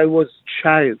moment that I was a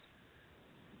child,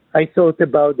 I thought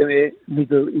about the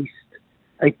Middle East.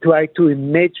 I tried to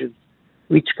imagine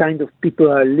which kind of people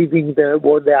are living there,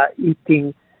 what they are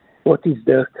eating, what is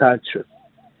their culture.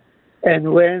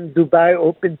 And when Dubai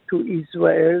opened to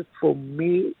Israel, for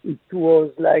me, it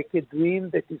was like a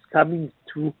dream that is coming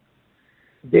true,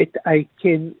 that I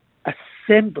can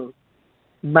assemble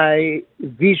my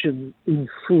vision in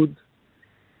food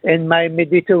and my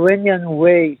Mediterranean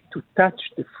way to touch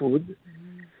the food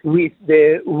with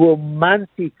the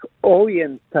romantic,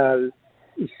 oriental,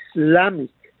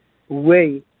 Islamic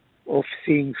way of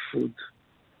seeing food.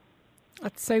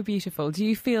 That's so beautiful. Do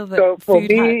you feel that So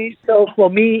for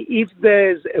me, if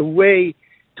there's a way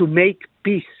to make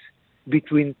peace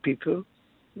between people,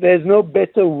 there's no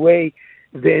better way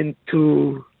than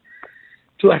to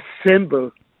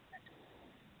assemble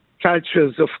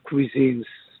cultures of cuisines.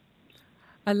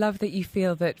 I love that you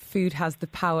feel that food has the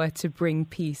power to bring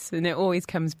peace, and it always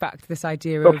comes back to this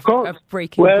idea of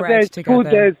breaking Where bread there's together.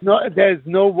 Food, there's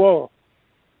no war.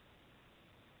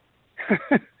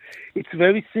 It's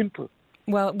very simple.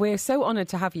 Well, we're so honoured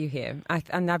to have you here,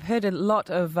 and I've heard a lot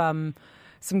of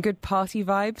some good party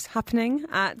vibes happening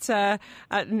at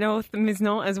North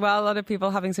Miznon as well. A lot of people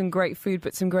having some great food,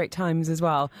 but some great times as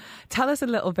well. Tell us a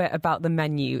little bit about the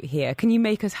menu here. Can you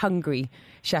make us hungry,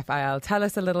 Chef Ayal? Tell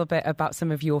us a little bit about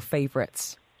some of your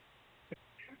favourites.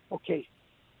 Okay.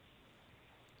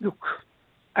 Look,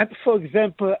 for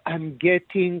example, I'm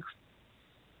getting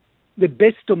the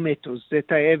best tomatoes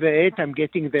that I ever ate. I'm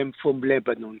getting them from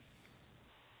Lebanon.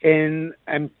 And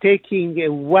I'm taking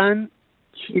a 1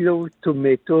 kilo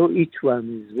tomato. Each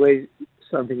one weighs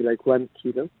something like 1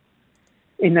 kilo.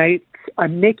 And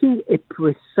I'm making a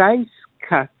precise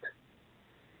cut.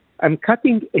 I'm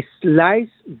cutting a slice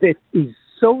that is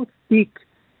so thick,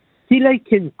 till I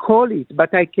can call it,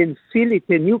 but I can feel it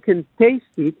and you can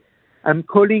taste it. I'm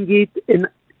calling it a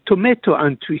tomato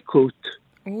entrecote.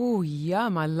 Oh,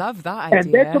 yum. I love that idea.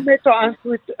 And that tomato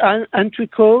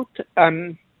entrecote,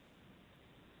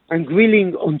 I'm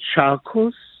grilling on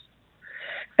charcoals,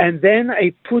 and then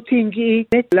I'm putting it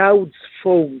in loud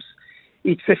foams.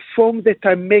 It's a foam that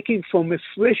I'm making from a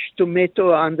fresh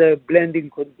tomato under blending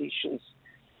conditions.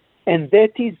 And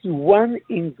that is one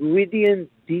ingredient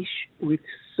dish with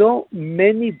so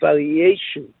many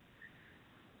variations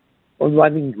on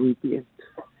one ingredient.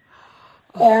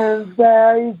 And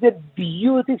there is a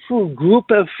beautiful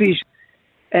grouper fish.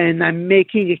 And I'm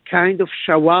making a kind of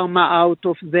shawarma out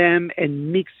of them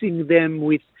and mixing them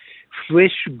with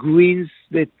fresh greens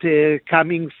that are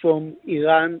coming from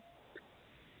Iran,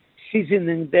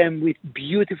 seasoning them with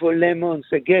beautiful lemons,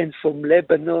 again, from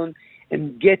Lebanon,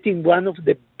 and getting one of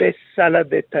the best salad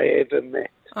that I ever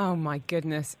met. Oh, my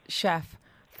goodness. Chef,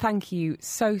 thank you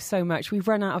so, so much. We've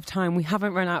run out of time. We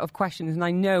haven't run out of questions, and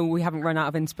I know we haven't run out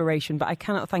of inspiration, but I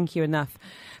cannot thank you enough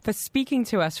for speaking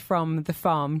to us from the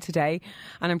farm today.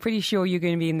 And I'm pretty sure you're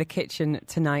going to be in the kitchen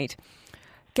tonight.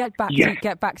 Get back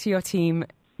to your team.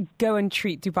 go and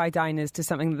treat Dubai diners to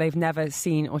something that they've never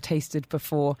seen or tasted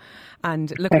before,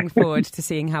 and looking forward to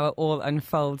seeing how it all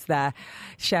unfolds there.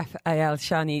 Chef Eyal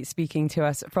Shani speaking to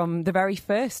us from the very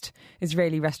first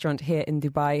Israeli restaurant here in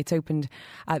Dubai. It's opened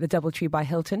at the Doubletree by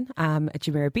Hilton at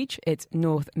Jumeirah Beach. It's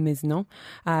North Miznon.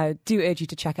 Do urge you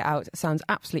to check it out. It sounds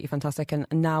absolutely fantastic, and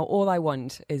now all I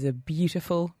want is a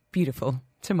beautiful, beautiful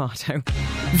tomato.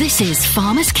 This is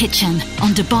Farmer's Kitchen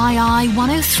on Dubai Eye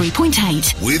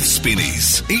 103.8. With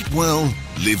Spinneys. Eat well,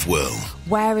 live well.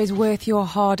 Where is worth your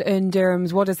hard-earned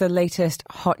dirhams? What is the latest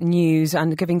hot news?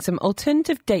 And giving some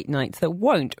alternative date nights that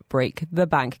won't break the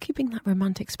bank. Keeping that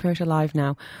romantic spirit alive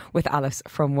now with Alice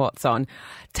from What's On.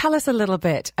 Tell us a little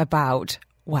bit about,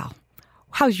 well,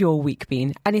 how's your week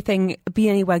been? Anything, be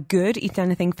anywhere good? Eaten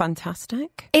anything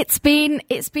fantastic? It's been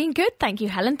good. Thank you,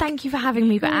 Helen. Thank you for having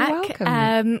me back.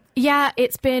 Welcome.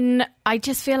 It's been, I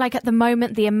just feel like at the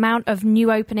moment, the amount of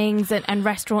new openings and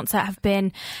restaurants that have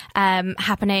been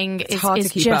happening is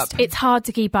just, it's hard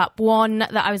to keep up. One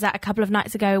that I was at a couple of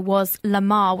nights ago was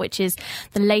Lamar, which is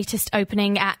the latest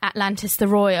opening at Atlantis the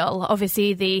Royal.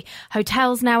 Obviously, the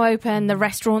hotel's now open, the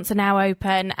restaurants are now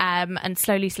open, and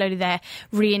slowly they're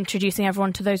reintroducing everyone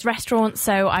to those restaurants.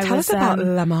 So Tell us about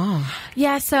Lamar.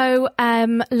 Yeah, so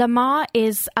Lamar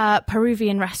is a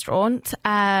Peruvian restaurant,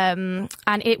 and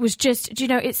it was just,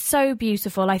 it's so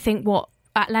beautiful. I think what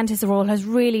Atlantis the Royal has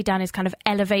really done is kind of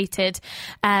elevated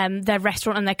their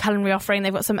restaurant and their culinary offering.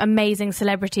 They've got some amazing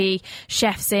celebrity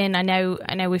chefs in. I know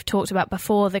we've talked about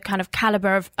before the kind of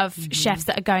caliber of chefs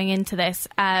that are going into this.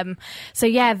 So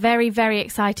yeah, very, very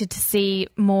excited to see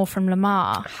more from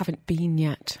Lamar. Haven't been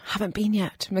yet.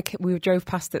 We drove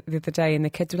past it the other day and the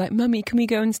kids were like, Mummy, can we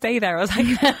go and stay there? I was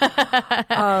like,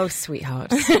 oh,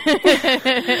 sweetheart.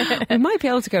 We might be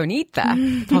able to go and eat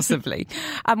there, possibly.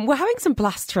 We're having some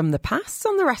blasts from the past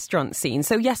on the restaurant scene.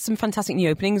 So yes, some fantastic new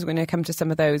openings. We're going to come to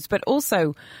some of those. But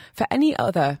also, for any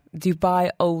other Dubai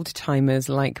old-timers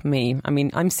like me, I mean,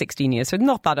 I'm 16 years, so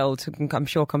not that old, I'm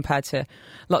sure, compared to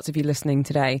lots of you listening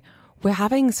today. We're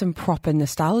having some proper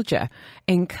nostalgia,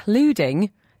 including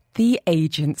The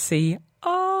Agency.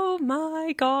 Oh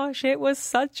my gosh, it was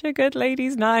such a good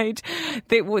ladies' night.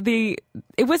 It was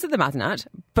at the Madinat,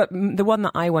 but the one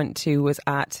that I went to was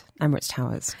at Emirates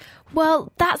Towers.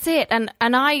 Well, that's it. And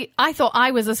I thought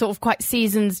I was a sort of quite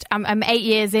seasoned, I'm 8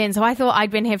 years in, so I thought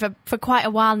I'd been here for quite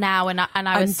a while now. And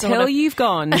I was until you've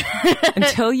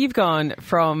gone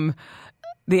from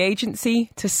The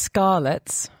Agency to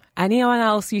Scarlett's. Anyone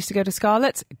else used to go to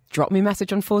Scarlett's? Drop me a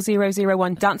message on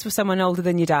 4001. Dance with someone older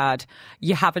than your dad.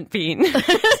 You haven't been.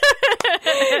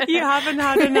 You haven't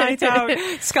had a night out.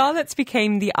 Scarlett's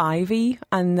became the Ivy,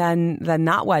 and then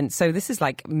that went. So this is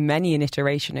like many an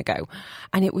iteration ago.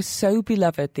 And it was so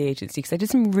beloved, The Agency, because they did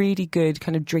some really good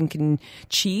kind of drinking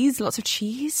cheese, lots of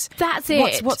cheese. That's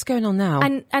it. What's going on now?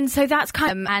 And so that's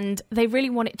kind of, and they really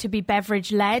want it to be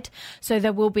beverage led. So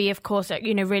there will be, of course,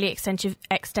 really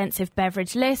extensive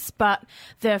beverage lists, but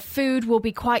the food will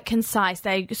be quite concise.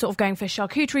 They're sort of going for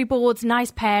charcuterie boards,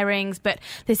 nice pairings, but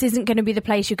this isn't going to be the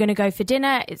place you're going to go for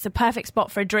dinner. It's a perfect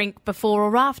spot for a drink before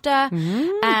or after.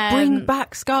 Bring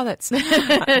back Scarlett's.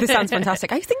 This sounds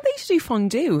fantastic. I think they used to do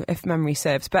fondue, if memory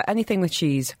serves, but anything with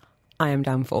cheese, I am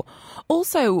down for.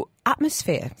 Also,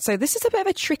 atmosphere. So this is a bit of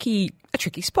a tricky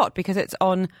spot because it's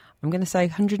on, I'm going to say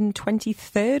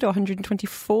 123rd or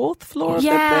 124th floor of the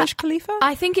Burj Khalifa.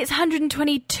 I think it's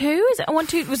 122. Is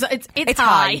it? It's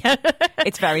high.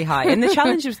 It's very high. And the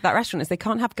challenge with that restaurant is they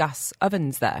can't have gas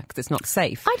ovens there because it's not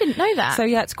safe. I didn't know that. So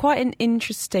yeah, it's quite an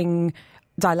interesting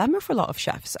dilemma for a lot of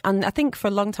chefs. And I think for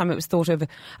a long time it was thought of,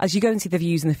 as you go and see the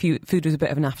views, and the food was a bit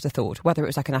of an afterthought, whether it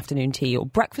was like an afternoon tea or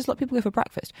breakfast. A lot of people go for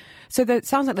breakfast. So it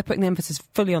sounds like they're putting the emphasis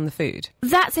fully on the food.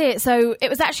 That's it. So it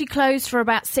was actually closed for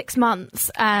about 6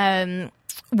 months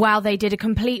while they did a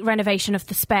complete renovation of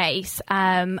the space.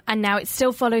 And now it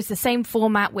still follows the same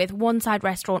format with one side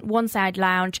restaurant, one side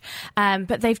lounge.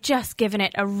 But they've just given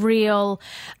it a real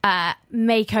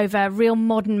makeover, real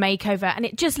modern makeover. And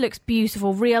it just looks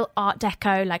beautiful, real Art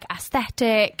Deco, like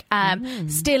aesthetic.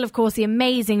 Still, of course, the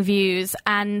amazing views.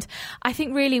 And I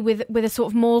think really with a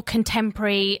sort of more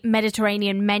contemporary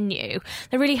Mediterranean menu,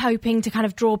 they're really hoping to kind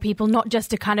of draw people, not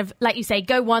just to kind of, like you say,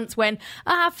 go once when,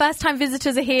 first time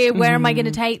visitors are here, where am I going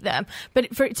to take them?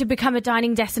 But for it to become a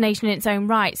dining destination in its own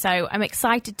right. So I'm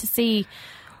excited to see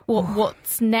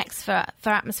what's next for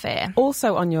atmosphere.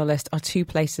 Also on your list are two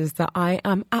places that I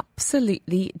am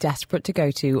absolutely desperate to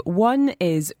go to. One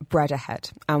is Bread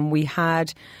Ahead, and we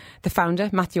had the founder,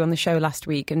 Matthew, on the show last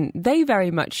week, and they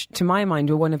very much, to my mind,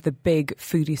 were one of the big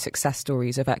foodie success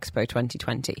stories of Expo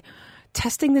 2020.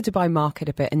 Testing the Dubai market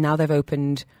a bit, and now they've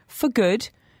opened for good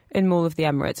in Mall of the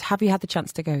Emirates. Have you had the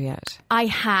chance to go yet? I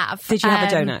have. Did you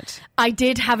have a donut? I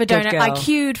did have a Good donut. girl. I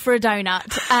queued for a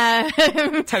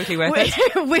donut. Totally worth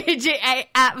it. Which it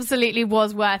absolutely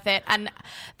was worth it. And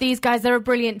these guys, they're a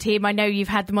brilliant team. I know you've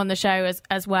had them on the show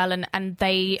as well, and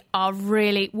they are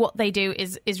really, what they do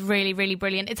is really, really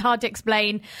brilliant. It's hard to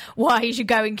explain why you should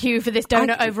go and queue for this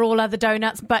donut over all other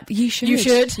donuts, but You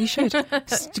should. You should.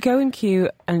 Go and queue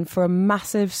and for a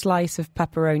massive slice of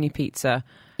pepperoni pizza.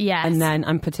 Yes. And then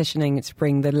I'm petitioning to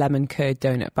bring the lemon curd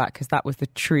donut back because that was the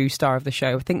true star of the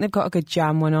show. I think they've got a good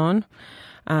jam one on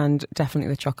and definitely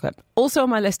the chocolate. Also on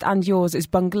my list and yours is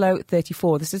Bungalow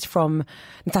 34. This is from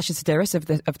Natasha Sidiris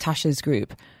of Tasha's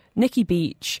group. Nikki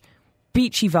Beach,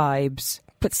 beachy vibes,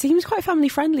 but seems quite family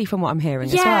friendly from what I'm hearing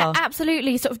as well. Yeah,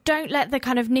 absolutely. Sort of don't let the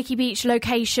kind of Nikki Beach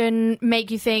location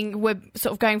make you think we're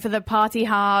sort of going for the party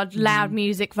hard, loud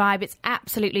music vibe. It's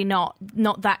absolutely not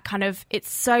that kind of,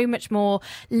 it's so much more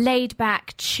laid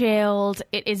back, chilled.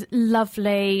 It is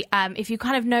lovely. If you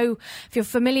kind of know, if you're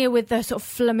familiar with the sort of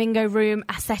flamingo room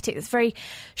aesthetic, it's very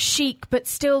chic, but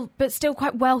still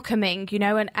quite welcoming, you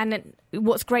know, and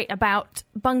what's great about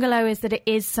Bungalow is that it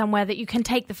is somewhere that you can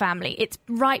take the family. It's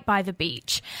right by the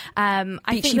beach. I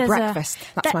Beachy think there's breakfast.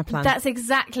 That's my plan. That's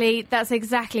exactly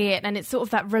it. And it's sort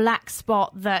of that relaxed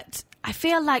spot that I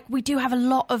feel like we do have a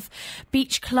lot of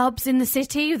beach clubs in the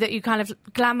city that you kind of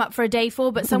glam up for a day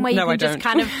for, but somewhere you can just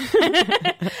kind of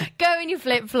go in your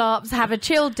flip-flops, have a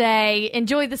chill day,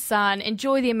 enjoy the sun,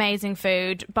 enjoy the amazing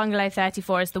food. Bungalow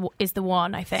 34 is the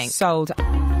one, I think. Sold.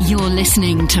 You're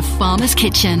listening to Farmer's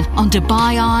Kitchen on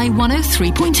Dubai Eye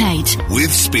 103.8.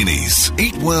 With Spinneys.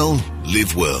 Eat well,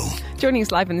 live well. Joining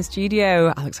us live in the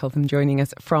studio, Alex Holtham joining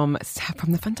us from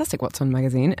the fantastic What's On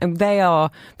magazine. And they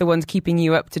are the ones keeping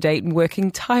you up to date and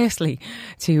working tirelessly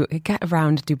to get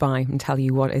around Dubai and tell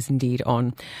you what is indeed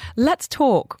on. Let's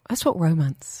talk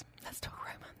romance.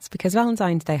 Because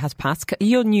Valentine's Day has passed.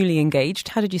 You're newly engaged.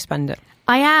 How did you spend it?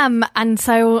 I am, and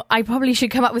so I probably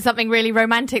should come up with something really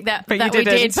romantic that we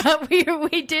did, but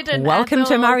we didn't. Welcome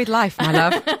to married life, my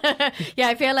love. Yeah,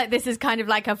 I feel like this is kind of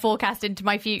like a forecast into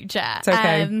my future. It's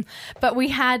okay. But we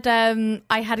had,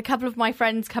 I had a couple of my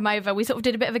friends come over. We sort of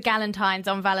did a bit of a galentine's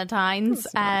on Valentine's,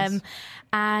 nice.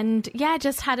 and yeah,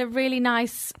 just had a really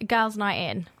nice girls' night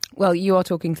in. Well, you are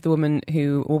talking to the woman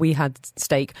who we had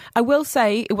steak. I will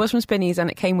say it was from Spinneys and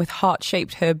it came with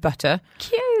heart-shaped herb butter.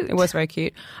 Cute. It was very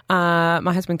cute.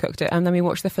 My husband cooked it and then we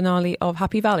watched the finale of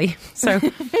Happy Valley. So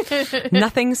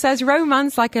nothing says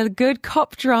romance like a good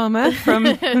cop drama from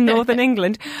Northern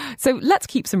England. So let's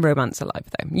keep some romance alive,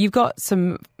 though. You've got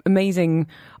some amazing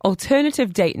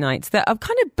alternative date nights that are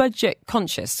kind of budget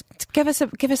conscious. Give us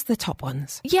the top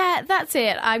ones. Yeah, that's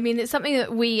it. I mean, it's something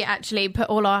that we actually put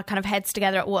all our kind of heads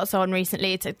together at What's On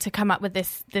recently to come up with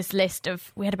this list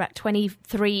of, we had about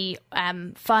 23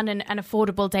 fun and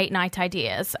affordable date night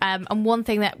ideas. And one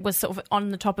thing that was sort of on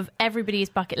the top of everybody's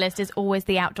bucket list is always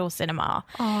the outdoor cinema.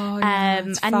 Oh, yeah,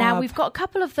 and now we've got a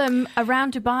couple of them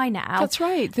around Dubai now. That's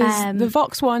right. There's the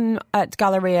Vox one at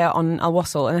Galleria on Al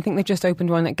Wasl, and I think they've just opened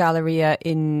one at Galleria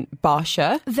in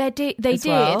Barsha. They did.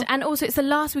 Well. And also it's the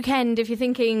last weekend, if you're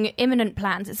thinking imminent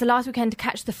plans, it's the last weekend to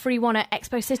catch the free one at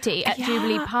Expo City at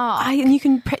Jubilee Park. And you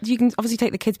can obviously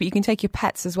take the kids, but you can take your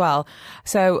pets as well.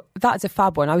 So that's a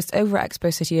fab one. I was over at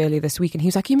Expo City earlier this week and he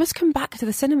was like, you must come back to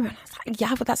the cinema. And I was like,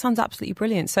 yeah, but that sounds absolutely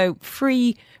brilliant. So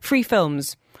free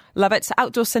films. Love it. So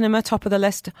outdoor cinema, top of the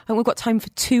list. And we've got time for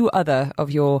two other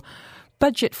of your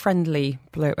budget-friendly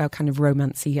kind of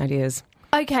romancy ideas.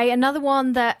 Okay, another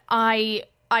one that I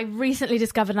recently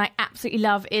discovered and I absolutely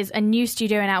love is a new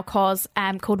studio in Alcoz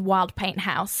called Wild Paint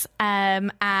House.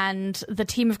 And the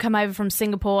team have come over from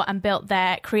Singapore and built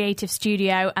their creative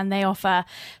studio, and they offer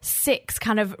 6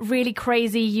 kind of really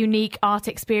crazy, unique art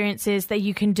experiences that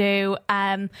you can do.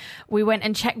 We went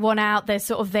and checked one out.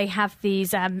 They have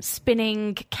these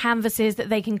spinning canvases that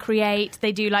they can create.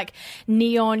 They do like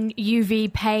neon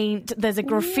UV paint. There's a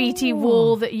graffiti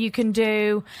wall that you can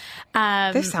do.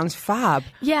 This sounds fab.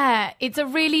 Yeah, it's a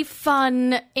really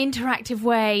fun, interactive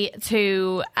way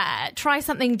to try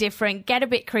something different, get a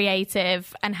bit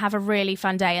creative, and have a really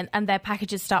fun day. And their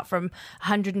packages start from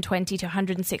 120 to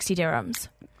 160 dirhams.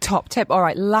 Top tip. All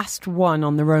right, last one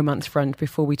on the romance front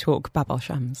before we talk Bab al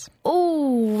Shams.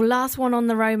 Oh, last one on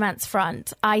the romance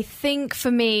front. I think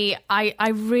for me, I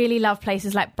really love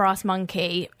places like Brass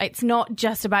Monkey. It's not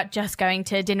just about just going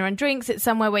to dinner and drinks. It's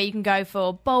somewhere where you can go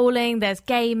for bowling, there's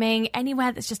gaming,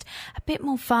 anywhere that's just a bit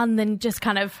more fun than just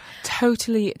kind of...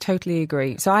 Totally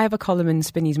agree. So I have a column in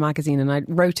Spinneys magazine, and I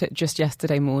wrote it just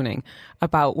yesterday morning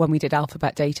about when we did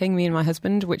alphabet dating, me and my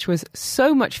husband, which was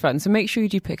so much fun. So make sure you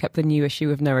do pick up the new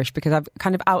issue of Nourish, because I've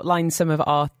kind of outlined some of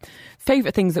our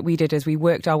favourite things that we did as we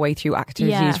worked our way through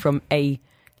activities from A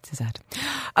to Z.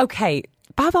 Okay,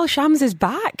 Bab al Shams is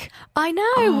back. I know.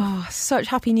 Oh, such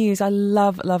happy news. I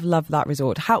love that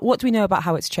resort. What do we know about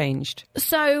how it's changed?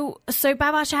 So Bab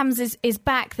al Shams is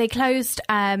back. They closed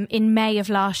in May of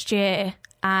last year,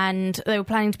 and they were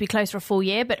planning to be closed for a full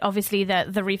year, but obviously the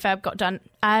refurb got done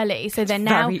early, so they're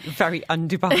now very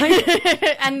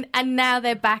un-Dubai. and now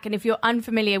they're back. And if you're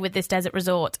unfamiliar with this desert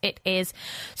resort, it is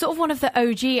sort of one of the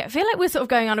OG. I feel like we're sort of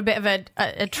going on a bit of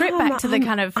a trip back to the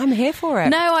kind of... I'm here for it.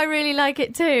 No, I really like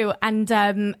it too. And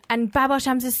Bab al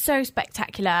Shams is so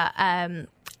spectacular.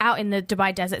 Out in the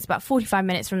Dubai desert. It's about 45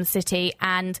 minutes from the city,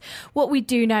 and what we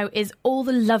do know is all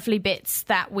the lovely bits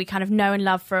that we kind of know and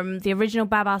love from the original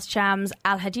Bab al Shams.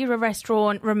 Al Hadira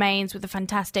restaurant remains with the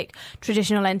fantastic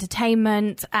traditional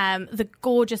entertainment, the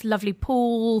gorgeous lovely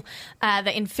pool,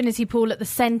 the infinity pool at the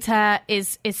centre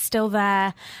is still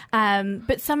there,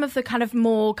 but some of the kind of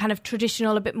more kind of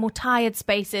traditional, a bit more tired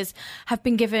spaces have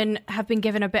been given a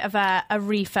bit of a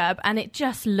refurb, and it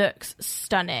just looks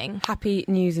stunning. Happy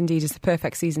news indeed. It's the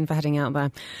perfect season for heading out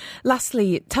there.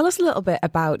 Lastly, tell us a little bit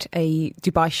about a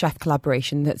Dubai Chef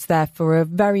collaboration that's there for a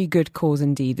very good cause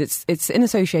indeed. It's in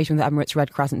association with the Emirates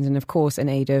Red Crescent, and of course in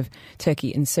aid of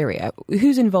Turkey and Syria.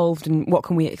 Who's involved and what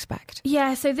can we expect?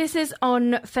 Yeah, so this is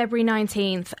on February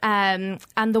 19th,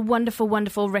 and the wonderful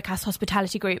Rikas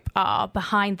Hospitality Group are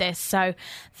behind this. So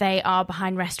they are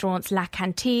behind restaurants La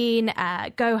Cantine,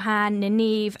 Gohan,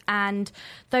 Ninive, and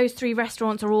those three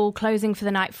restaurants are all closing for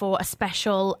the night for a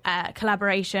special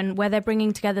collaboration where they're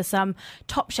bringing together some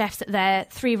top chefs at their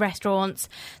three restaurants.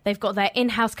 They've got their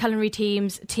in-house culinary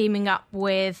teams teaming up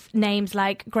with names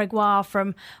like Gregoire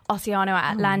from Oceano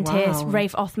at Atlantis,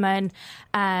 Rafe Othman,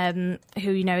 who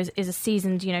is a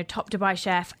seasoned top Dubai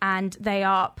chef, and they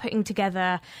are putting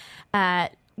together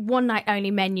one night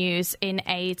only menus in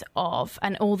aid of,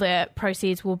 and all the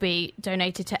proceeds will be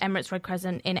donated to Emirates Red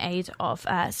Crescent in aid of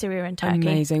Syria and Turkey.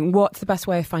 Amazing. What's the best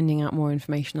way of finding out more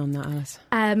information on that, Alice?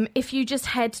 If you just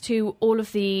head to all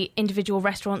of the individual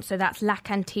restaurants, so that's La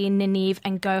Cantine, Ninive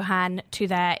and Gohan, to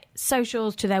their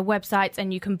socials, to their websites,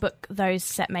 and you can book those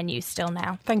set menus still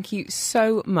now. Thank you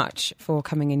so much for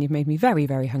coming in. You've made me very,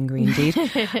 very hungry indeed.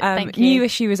 Thank you. New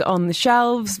issue is on the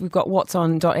shelves. We've got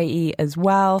whatson.ae as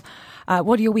well.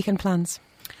 What are your weekend plans?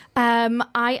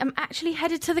 I am actually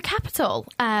headed to the capital.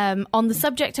 On the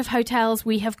subject of hotels,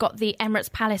 we have got the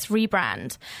Emirates Palace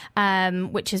rebrand,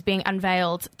 which is being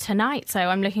unveiled tonight. So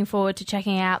I'm looking forward to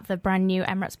checking out the brand new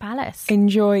Emirates Palace.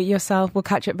 Enjoy yourself. We'll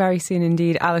catch up very soon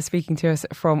indeed. Alice speaking to us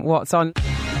from What's On.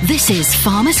 This is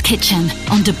Farmer's Kitchen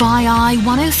on Dubai Eye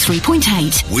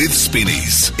 103.8. With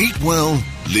Spinneys. Eat well,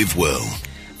 live well.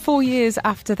 4 years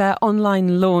after their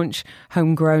online launch,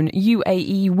 homegrown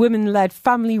UAE women-led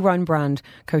family-run brand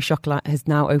CoChocolat has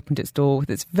now opened its door with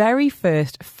its very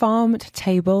first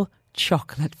farm-to-table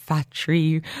chocolate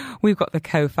factory. We've got the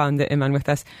co-founder Iman with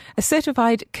us, a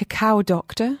certified cacao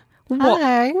doctor.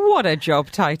 Hi. What a job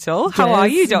title. How are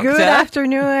you, Doctor? Good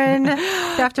afternoon.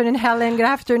 Good afternoon, Helen. Good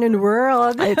afternoon,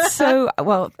 world. It's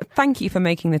well, thank you for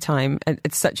making the time.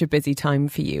 It's such a busy time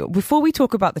for you. Before we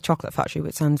talk about the chocolate factory,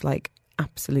 which sounds like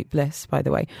absolute bliss, by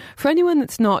the way, for anyone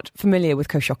that's not familiar with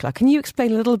CoChocolat, can you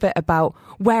explain a little bit about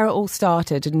where it all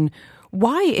started and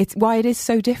why it is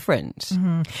so different?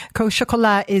 Mm-hmm.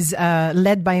 CoChocolat is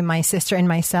led by my sister and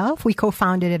myself. We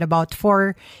co-founded it about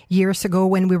 4 years ago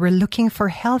when we were looking for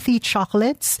healthy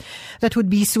chocolates that would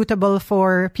be suitable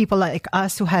for people like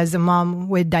us who has a mom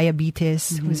with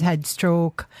diabetes, who's had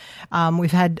stroke.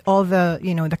 We've had all the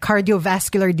the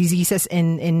cardiovascular diseases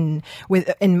in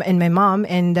my mom,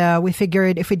 and we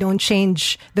figured if we don't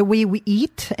change the way we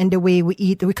eat and the way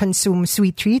we consume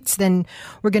sweet treats, then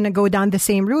we're gonna go down the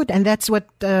same route, and that's what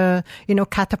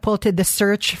catapulted the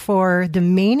search for the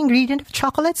main ingredient of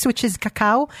chocolates, which is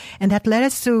cacao, and that led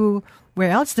us to where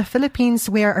else? The Philippines,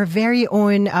 where our very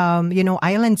own,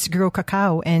 islands grow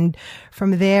cacao. And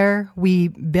from there, we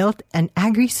built an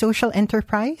agri-social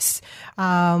enterprise,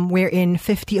 wherein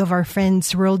 50 of our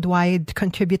friends worldwide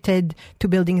contributed to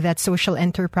building that social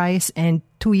enterprise. And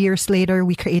 2 years later,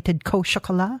 we created Co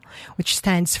Chocolat, which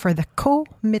stands for the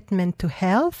commitment to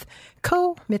health,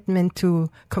 commitment to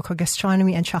cocoa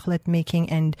gastronomy and chocolate making,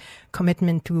 and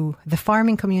commitment to the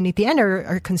farming community and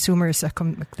our consumers,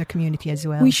 the community as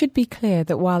well. We should be clear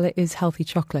that while it is healthy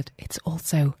chocolate, it's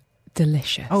also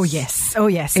delicious. Oh, yes. So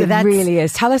it really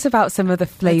is. Tell us about some of the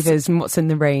flavors and what's in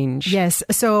the range. Yes.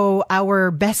 So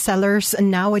our best sellers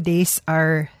nowadays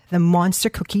are the Monster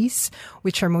cookies,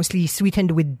 which are mostly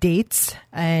sweetened with dates.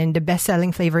 And the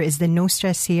best-selling flavor is the No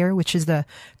Stress here, which is the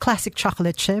classic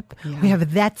chocolate chip. Yeah. We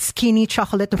have that skinny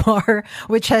chocolate bar,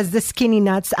 which has the skinny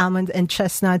nuts, almond and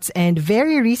chestnuts. And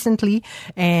very recently,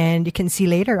 and you can see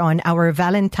later on, our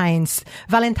Valentine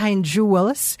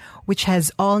Jewels, which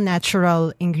has all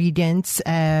natural ingredients,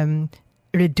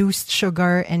 reduced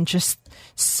sugar, and just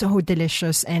so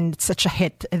delicious, and such a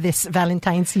hit this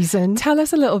Valentine season. Tell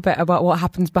us a little bit about what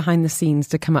happens behind the scenes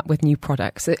to come up with new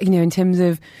products, in terms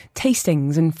of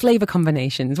tastings and flavor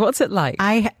combinations. What's it like?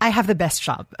 I have the best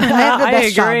job. I have the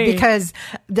best job because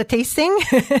the tasting,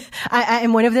 I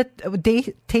am one of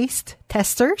the taste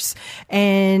testers,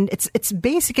 and it's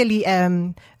basically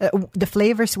the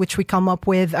flavors which we come up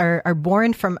with are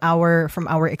born from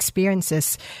our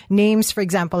experiences. Names, for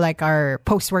example, like our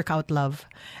post-workout love.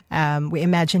 We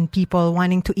imagine people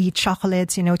wanting to eat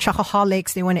chocolates,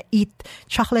 chocoholics. They want to eat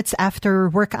chocolates after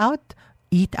workout.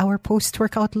 Eat our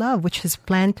post-workout love, which is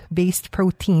plant-based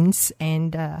proteins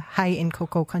and high in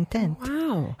cocoa content.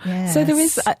 Wow. Yes. So there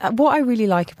is, what I really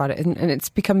like about it, and it's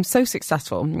become so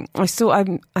successful. I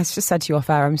just said to you off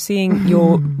air, I'm seeing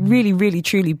your really, really,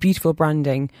 truly beautiful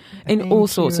branding in all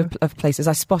sorts of places.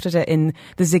 I spotted it in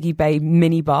the Ziggy Bay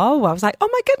mini bar where I was like, oh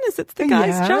my goodness, it's the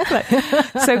guy's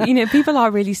chocolate. So, people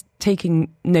are really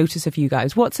taking notice of you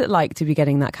guys. What's it like to be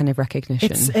getting that kind of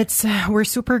recognition? We're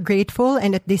super grateful,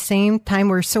 and at the same time,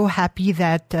 we're so happy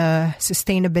that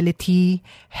sustainability,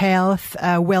 health,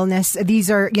 wellness,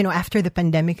 these are, after the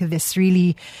pandemic,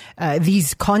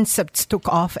 these concepts took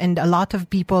off, and a lot of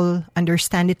people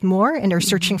understand it more and are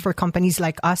searching for companies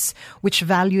like us which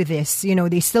value this.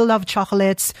 They still love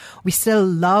chocolates. We still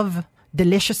love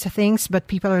delicious things, but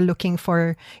people are looking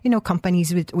for,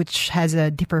 companies which has a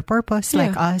deeper purpose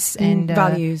like us, and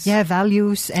values.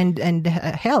 Values and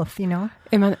health,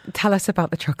 Iman, tell us about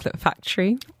the chocolate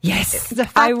factory. Yes, the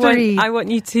factory. I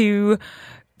want you to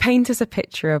paint us a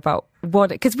picture about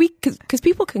what, because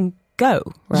people can go,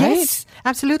 right? Yes,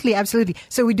 absolutely.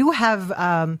 So we do have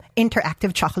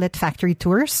interactive chocolate factory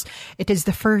tours. It is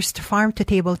the first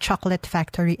farm-to-table chocolate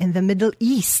factory in the Middle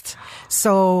East.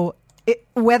 So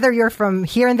whether you're from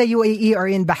here in the UAE or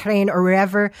in Bahrain or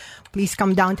wherever, please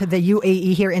come down to the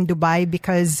UAE here in Dubai,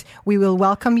 because we will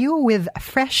welcome you with a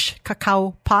fresh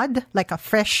cacao pod, like a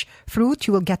fresh fruit.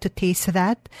 You will get to taste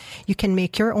that. You can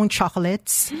make your own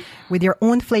chocolates with your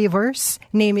own flavors.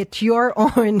 Name it your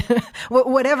own,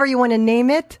 whatever you want to name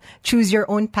it. Choose your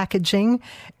own packaging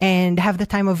and have the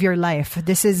time of your life.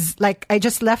 This is like, I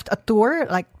just left a tour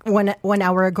like one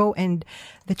hour ago, and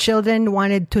the children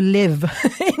wanted to live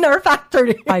in our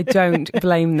factory. I don't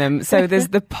blame them. So there's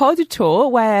the pod tour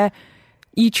where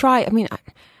you try,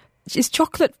 is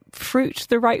chocolate fruit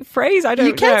the right phrase? I don't know.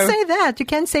 You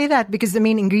can't say that because the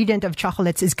main ingredient of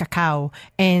chocolates is cacao.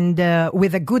 And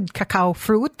with a good cacao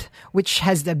fruit, which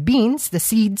has the beans, the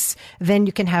seeds, then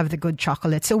you can have the good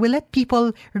chocolate. So we let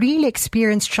people really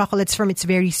experience chocolates from its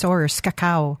very source,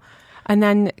 cacao. And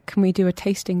then can we do a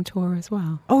tasting tour as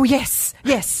well? Oh, yes.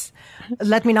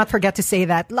 Let me not forget to say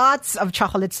that. Lots of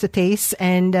chocolates to taste.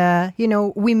 And,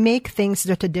 we make things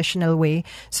the traditional way.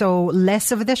 So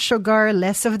less of the sugar,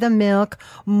 less of the milk,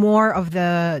 more of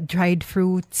the dried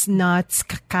fruits, nuts,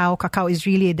 cacao. Cacao is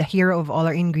really the hero of all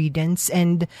our ingredients.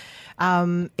 And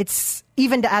it's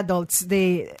even the adults,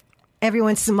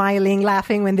 everyone's smiling,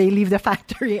 laughing when they leave the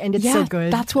factory, and it's so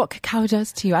good. That's what cacao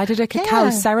does to you. I did a cacao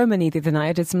ceremony the other night.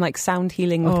 I did some sound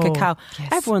healing with cacao. Yes.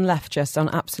 Everyone left just on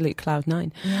absolute cloud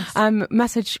nine. Yes.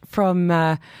 Message from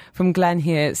Glenn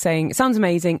here saying, sounds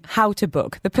amazing. How to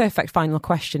book? The perfect final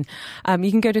question. You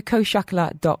can go to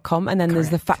cochocolat.com, and then there's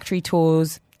the factory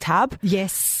tours tab.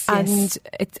 Yes. And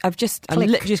I've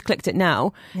literally just clicked it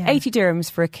now. Yeah. 80 dirhams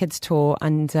for a kids tour,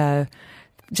 and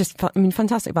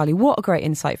fantastic value. What a great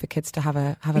insight for kids to have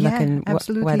a look in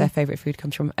where their favourite food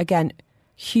comes from. Again,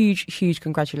 huge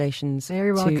congratulations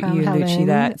Very welcome, to you, Helen. Lucci,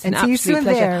 there. It's an absolute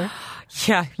pleasure. There.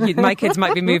 Yeah, my kids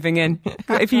might be moving in.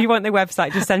 If you want the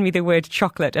website, just send me the word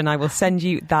chocolate and I will send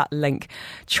you that link.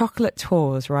 Chocolate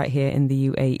tours right here in the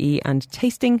UAE and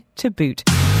tasting to boot.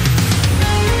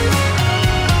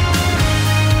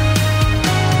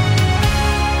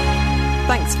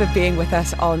 Thanks for being with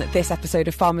us on this episode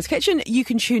of Farmer's Kitchen. You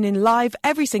can tune in live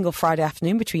every single Friday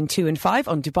afternoon between 2 and 5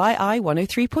 on Dubai Eye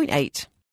 103.8.